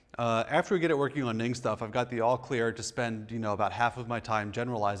 After we get it working on Ning stuff, I've got the all clear to spend about half of my time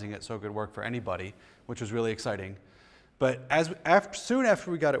generalizing it so it could work for anybody, which was really exciting. But soon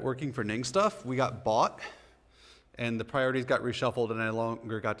after we got it working for Ning stuff, we got bought, and the priorities got reshuffled, and I no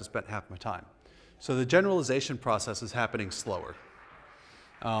longer got to spend half my time. So the generalization process is happening slower.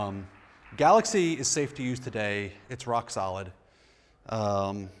 Galaxy is safe to use today. It's rock solid.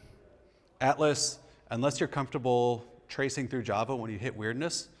 Atlas, unless you're comfortable tracing through Java when you hit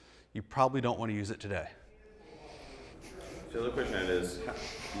weirdness, you probably don't want to use it today. So the other question I had is,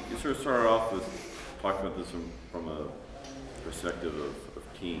 you sort of started off with talking about this from a perspective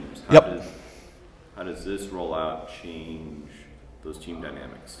of teams. How does this rollout change those team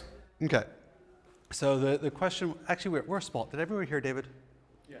dynamics? Okay. So the question, actually we're small. Did everyone hear David?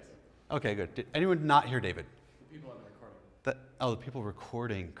 Yes. Okay, good. Did anyone not hear David? The people on the recording. The people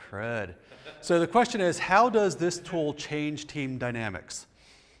recording, crud. So the question is, how does this tool change team dynamics?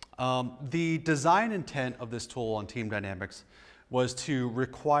 The design intent of this tool on team dynamics was to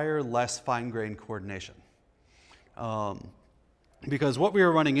require less fine-grained coordination. Because what we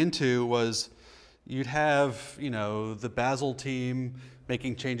were running into was you'd have, the Basil team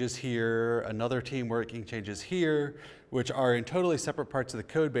making changes here, another team working changes here, which are in totally separate parts of the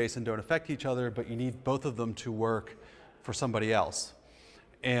code base and don't affect each other, but you need both of them to work for somebody else.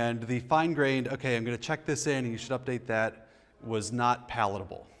 And the fine-grained, okay, I'm going to check this in and you should update that, was not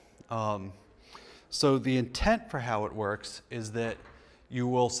palatable. So the intent for how it works is that you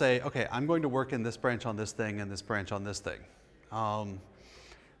will say, okay, I'm going to work in this branch on this thing and this branch on this thing.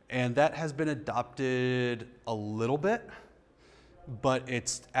 And that has been adopted a little bit, but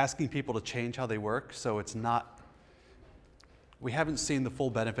it's asking people to change how they work, so it's not, we haven't seen the full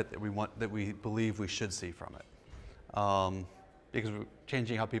benefit that we believe we should see from it. Because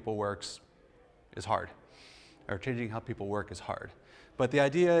changing how people works is hard, or changing how people work is hard. But the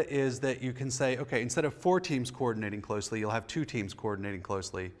idea is that you can say, okay, instead of 4 teams coordinating closely, you'll have 2 teams coordinating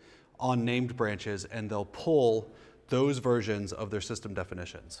closely on named branches, and they'll pull those versions of their system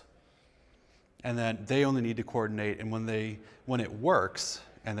definitions. And then they only need to coordinate, and when it works,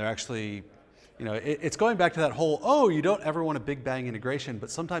 and they're actually, it's going back to that whole, you don't ever want a big bang integration,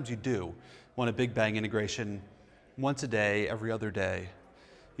 but sometimes you do want a big bang integration once a day, every other day,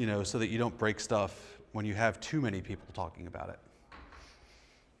 so that you don't break stuff when you have too many people talking about it.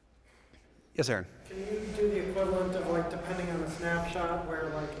 Yes, Aaron? Can you do the equivalent of depending on the snapshot where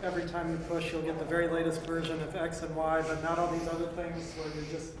every time you push you'll get the very latest version of X and Y, but not all these other things where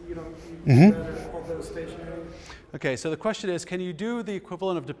you rather hold those stationary? Okay, so the question is, can you do the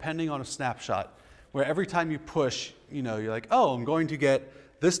equivalent of depending on a snapshot where every time you push, you're like, oh, I'm going to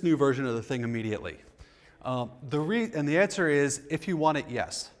get this new version of the thing immediately? And the answer is, if you want it,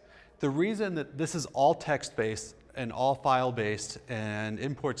 yes. The reason that this is all text-based and all file-based and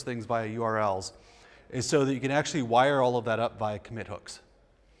imports things via URLs is so that you can actually wire all of that up via commit hooks.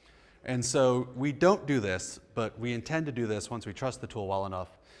 And so we don't do this, but we intend to do this once we trust the tool well enough,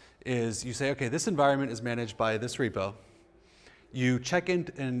 is you say, okay, this environment is managed by this repo. You check in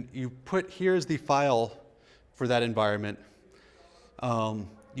and you put, here's the file for that environment.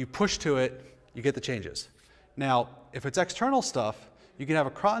 You push to it, you get the changes. Now, if it's external stuff, you can have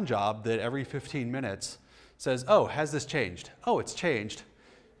a cron job that every 15 minutes says, oh, has this changed? Oh, it's changed.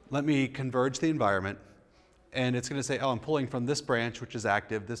 Let me converge the environment. And it's going to say, oh, I'm pulling from this branch, which is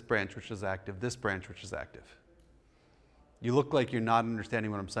active, this branch, which is active, this branch, which is active. You look like you're not understanding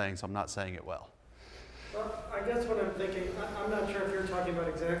what I'm saying, so I'm not saying it well. Well, I guess what I'm thinking, I'm not sure if you're talking about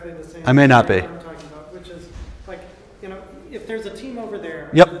exactly the same I may not be. I'm talking about, which is if there's a team over there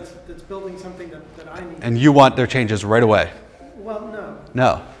that's building something that I need. And you want their changes right away. Well, no.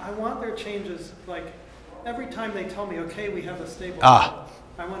 No. I want their changes every time they tell me, okay, we have a stable file,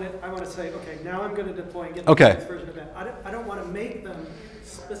 I want to say, okay, now I'm going to deploy and get the next version of that. I don't want to make them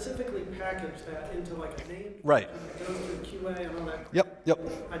specifically package that into a name. Right. That goes through QA and all that. Yep.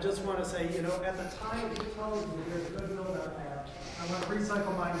 I just want to say, at the time he tells me there's a good build out there, I want to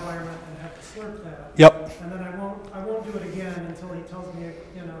recycle my environment and have to slurp that. Yep. And then I won't do it again until he tells me,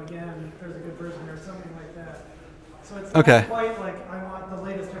 again, there's a good version or something like that. So it's not quite I want the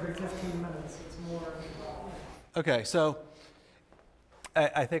latest every 15 minutes. It's more. Okay, so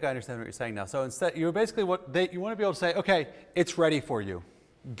I think I understand what you're saying now. So instead, you basically you want to be able to say, okay, it's ready for you.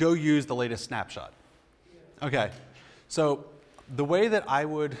 Go use the latest snapshot. Okay, so the way that I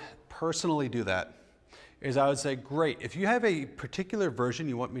would personally do that is I would say, great, if you have a particular version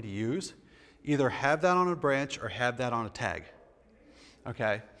you want me to use, either have that on a branch or have that on a tag.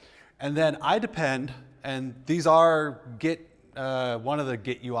 Okay, and then I depend, and these are Git one of the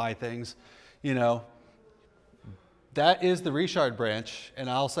Git UI things, you know, that is the reshard branch, and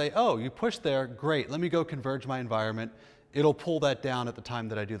I'll say, oh, you pushed there, great, let me go converge my environment. It'll pull that down at the time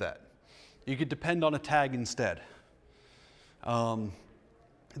that I do that. You could depend on a tag instead.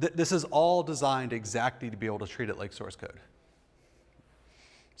 This is all designed exactly to be able to treat it like source code.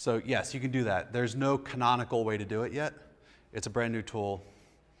 So yes, you can do that. There's no canonical way to do it yet. It's a brand new tool.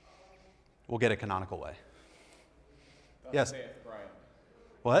 We'll get a canonical way. Yes? Brian.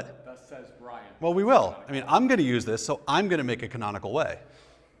 What? That says Brian. Well, we will. I mean, I'm going to use this, so I'm going to make a canonical way.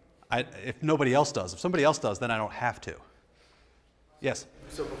 If nobody else does. If somebody else does, then I don't have to. Yes?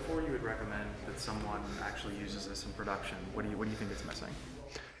 So before you would recommend that someone actually uses this in production, what do you think is missing?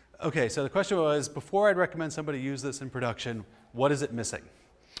 Okay, so the question was, before I'd recommend somebody use this in production, what is it missing?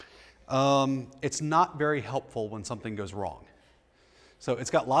 It's not very helpful when something goes wrong. So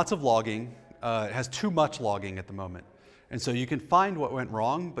it's got lots of logging. It has too much logging at the moment. And so you can find what went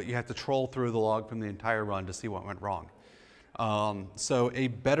wrong, but you have to troll through the log from the entire run to see what went wrong. So a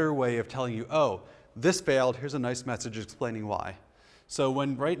better way of telling you, oh, this failed, here's a nice message explaining why. So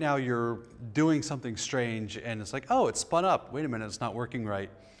when right now you're doing something strange and it's like, oh, it's spun up, wait a minute, it's not working right,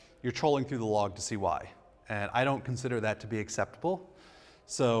 you're trolling through the log to see why. And I don't consider that to be acceptable.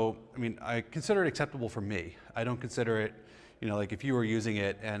 So, I mean, I consider it acceptable for me. I don't consider it, you know, like if you were using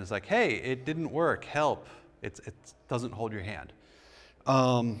it and it's like, hey, it didn't work, help. It doesn't hold your hand.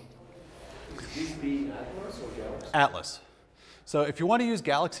 Is this being Atlas or Galaxy? Atlas. So if you want to use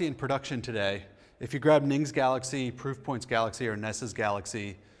Galaxy in production today, if you grab Ning's Galaxy, Proofpoint's Galaxy, or Ness's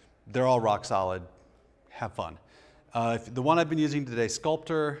Galaxy, they're all rock solid. Have fun. The one I've been using today,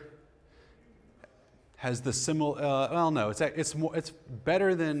 Sculptor, has the similar. Well, no, it's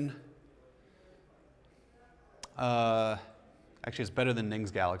better than. Actually, it's better than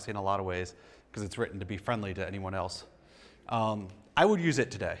Ning's Galaxy in a lot of ways because it's written to be friendly to anyone else. I would use it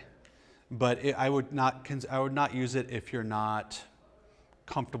today, but I would not use it if you're not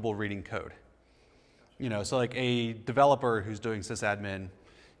comfortable reading code. You know, so like a developer who's doing sysadmin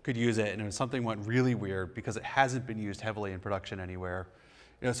could use it, and if something went really weird because it hasn't been used heavily in production anywhere.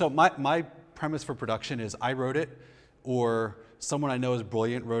 You know, so my premise for production is I wrote it, or someone I know is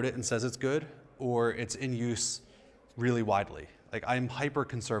brilliant wrote it and says it's good, or it's in use really widely. Like I'm hyper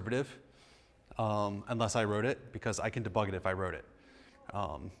conservative unless I wrote it, because I can debug it if I wrote it.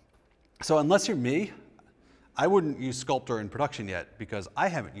 So unless you're me, I wouldn't use Sculptor in production yet because I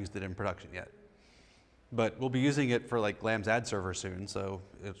haven't used it in production yet. But we'll be using it for like Lamb's ad server soon, so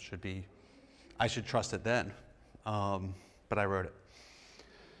it should be, I should trust it then. But I wrote it.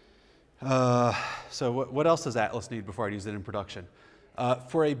 So what else does Atlas need before I use it in production?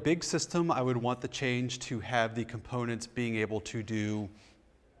 For a big system, I would want the change to have the components being able to do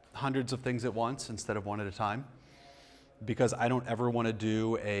hundreds of things at once instead of one at a time, because I don't ever want to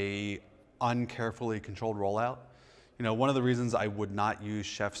do a uncarefully controlled rollout. You know, one of the reasons I would not use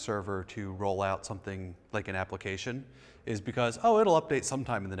Chef Server to roll out something like an application is because, oh, it'll update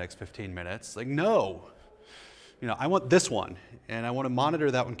sometime in the next 15 minutes. Like, no. You know, I want this one, and I want to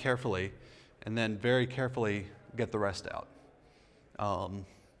monitor that one carefully, and then very carefully get the rest out.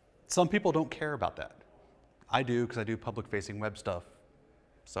 Some people don't care about that. I do, because I do public-facing web stuff,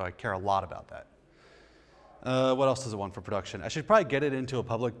 so I care a lot about that. What else does it want for production? I should probably get it into a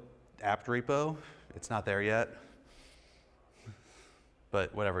public apt repo. It's not there yet.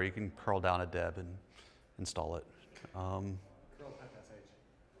 But whatever, you can curl down a deb and install it. Curl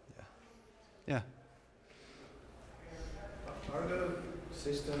pep.sh. Yeah. Are the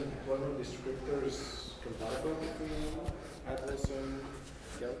system deployment descriptors compatible between Atlas and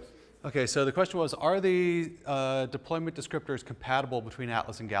Galaxy? Okay, so the question was, are the deployment descriptors compatible between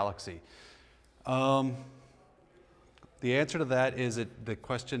Atlas and Galaxy? The answer to that is the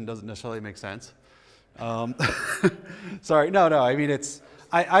question doesn't necessarily make sense. Sorry, no, I mean,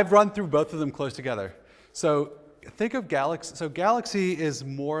 I've run through both of them close together. So think of Galaxy. So Galaxy is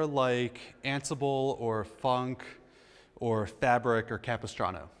more like Ansible or Funk or Fabric or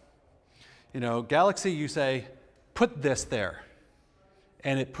Capistrano. You know, Galaxy, you say, put this there,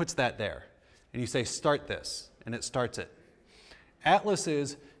 and it puts that there. And you say, start this, and it starts it. Atlas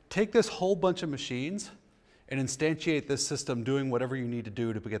is, take this whole bunch of machines and instantiate this system doing whatever you need to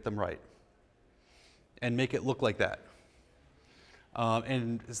do to get them right, and make it look like that.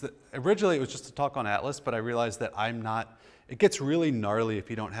 Originally it was just a talk on Atlas, but I realized that it gets really gnarly if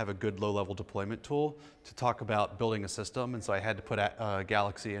you don't have a good low-level deployment tool to talk about building a system, and so I had to put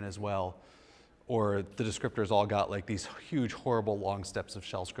Galaxy in as well, or the descriptors all got like these huge, horrible, long steps of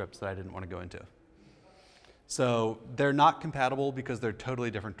shell scripts that I didn't want to go into. So they're not compatible because they're totally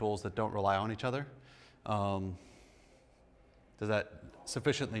different tools that don't rely on each other. Does that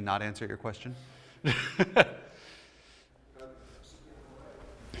sufficiently not answer your question?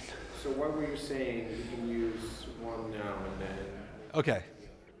 So what were you saying? You can use one now and then. Okay.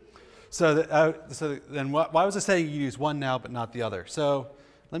 So, then why was I saying you use one now but not the other? So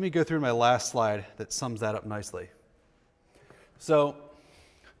let me go through my last slide that sums that up nicely. So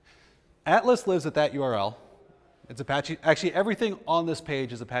Atlas lives at that URL. It's Apache. Actually, everything on this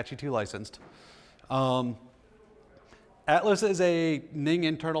page is Apache 2 licensed. Atlas is a Ning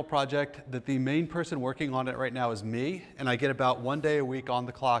internal project that the main person working on it right now is me, and I get about 1 day a week on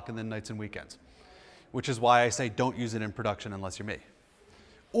the clock and then nights and weekends, which is why I say don't use it in production unless you're me.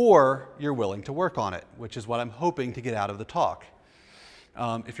 Or you're willing to work on it, which is what I'm hoping to get out of the talk.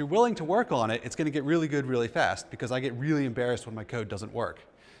 If you're willing to work on it, it's going to get really good really fast because I get really embarrassed when my code doesn't work.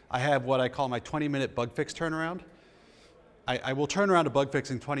 I have what I call my 20-minute bug fix turnaround. I will turn around a bug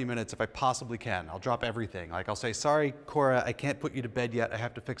fix in 20 minutes if I possibly can. I'll drop everything. Like I'll say, sorry, Cora, I can't put you to bed yet. I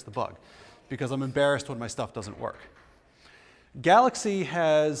have to fix the bug because I'm embarrassed when my stuff doesn't work. Galaxy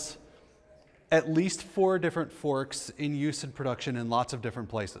has at least 4 different forks in use in production in lots of different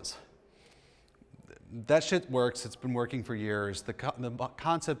places. That shit works. It's been working for years. The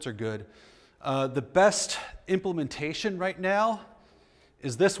concepts are good. The best implementation right now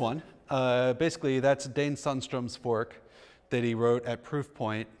is this one. Basically, that's Dane Sundstrom's fork that he wrote at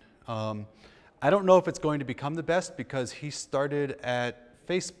Proofpoint. I don't know if it's going to become the best because he started at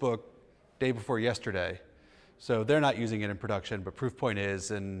Facebook day before yesterday. So they're not using it in production, but Proofpoint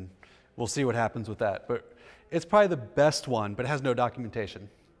is, and we'll see what happens with that. But it's probably the best one, but it has no documentation.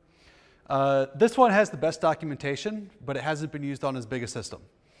 This one has the best documentation, but it hasn't been used on as big a system.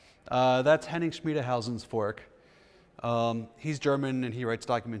 That's Henning Schmiedehausen's fork. He's German and he writes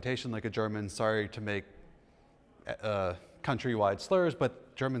documentation like a German. Sorry to make countrywide slurs,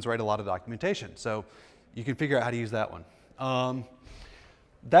 but Germans write a lot of documentation. So you can figure out how to use that one.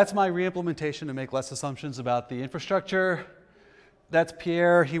 That's my re-implementation to make less assumptions about the infrastructure. That's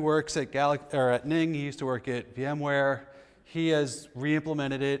Pierre. He works at at Ning. He used to work at VMware. He has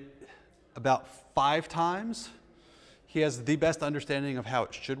re-implemented it about 5 times. He has the best understanding of how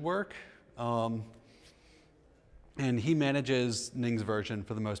it should work. And he manages Ning's version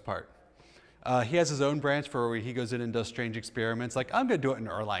for the most part. He has his own branch for where he goes in and does strange experiments. Like, I'm going to do it in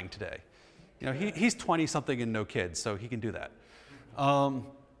Erlang today. You know, he's 20-something and no kids, so he can do that. And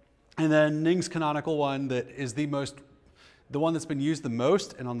then Ning's canonical one that is the one that's been used the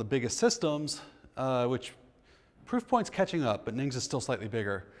most and on the biggest systems, which Proofpoint's catching up, but Ning's is still slightly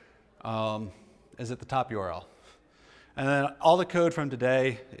bigger, is at the top URL. And then all the code from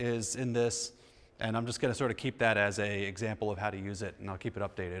today is in this, and I'm just going to sort of keep that as an example of how to use it, and I'll keep it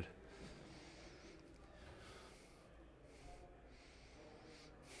updated.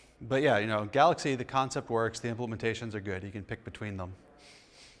 But yeah, you know, Galaxy, the concept works, the implementations are good. You can pick between them.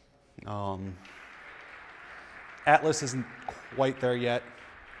 Atlas isn't quite there yet.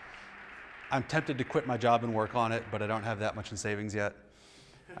 I'm tempted to quit my job and work on it, but I don't have that much in savings yet.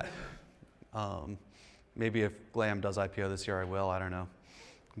 Maybe if Glam does IPO this year, I will. I don't know.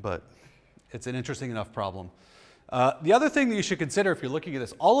 But it's an interesting enough problem. The other thing that you should consider if you're looking at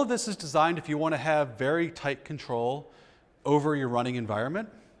this, all of this is designed if you want to have very tight control over your running environment.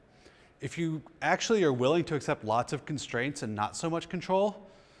 If you actually are willing to accept lots of constraints and not so much control,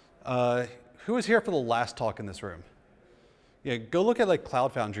 who was here for the last talk in this room? Yeah, go look at like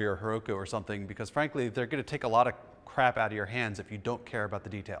Cloud Foundry or Heroku or something, because frankly, they're going to take a lot of crap out of your hands if you don't care about the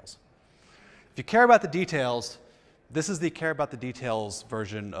details. If you care about the details, this is the care about the details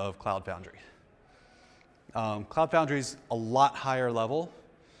version of Cloud Foundry. Cloud Foundry is a lot higher level,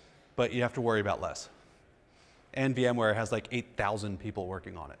 but you have to worry about less. And VMware has like 8,000 people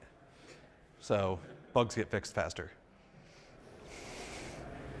working on it. So bugs get fixed faster.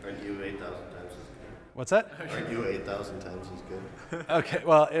 Argue 8,000 times is good. What's that? Argue 8,000 times is good. Okay,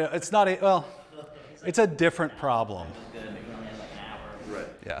 well, it's not well, it's a different problem. Right.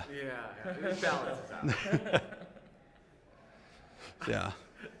 Yeah. Yeah, it balances out. Yeah.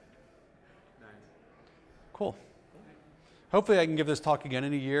 Nice. Cool. Hopefully I can give this talk again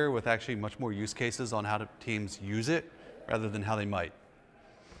in a year with actually much more use cases on how teams use it rather than how they might.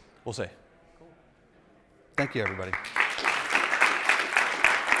 We'll see. Thank you, everybody.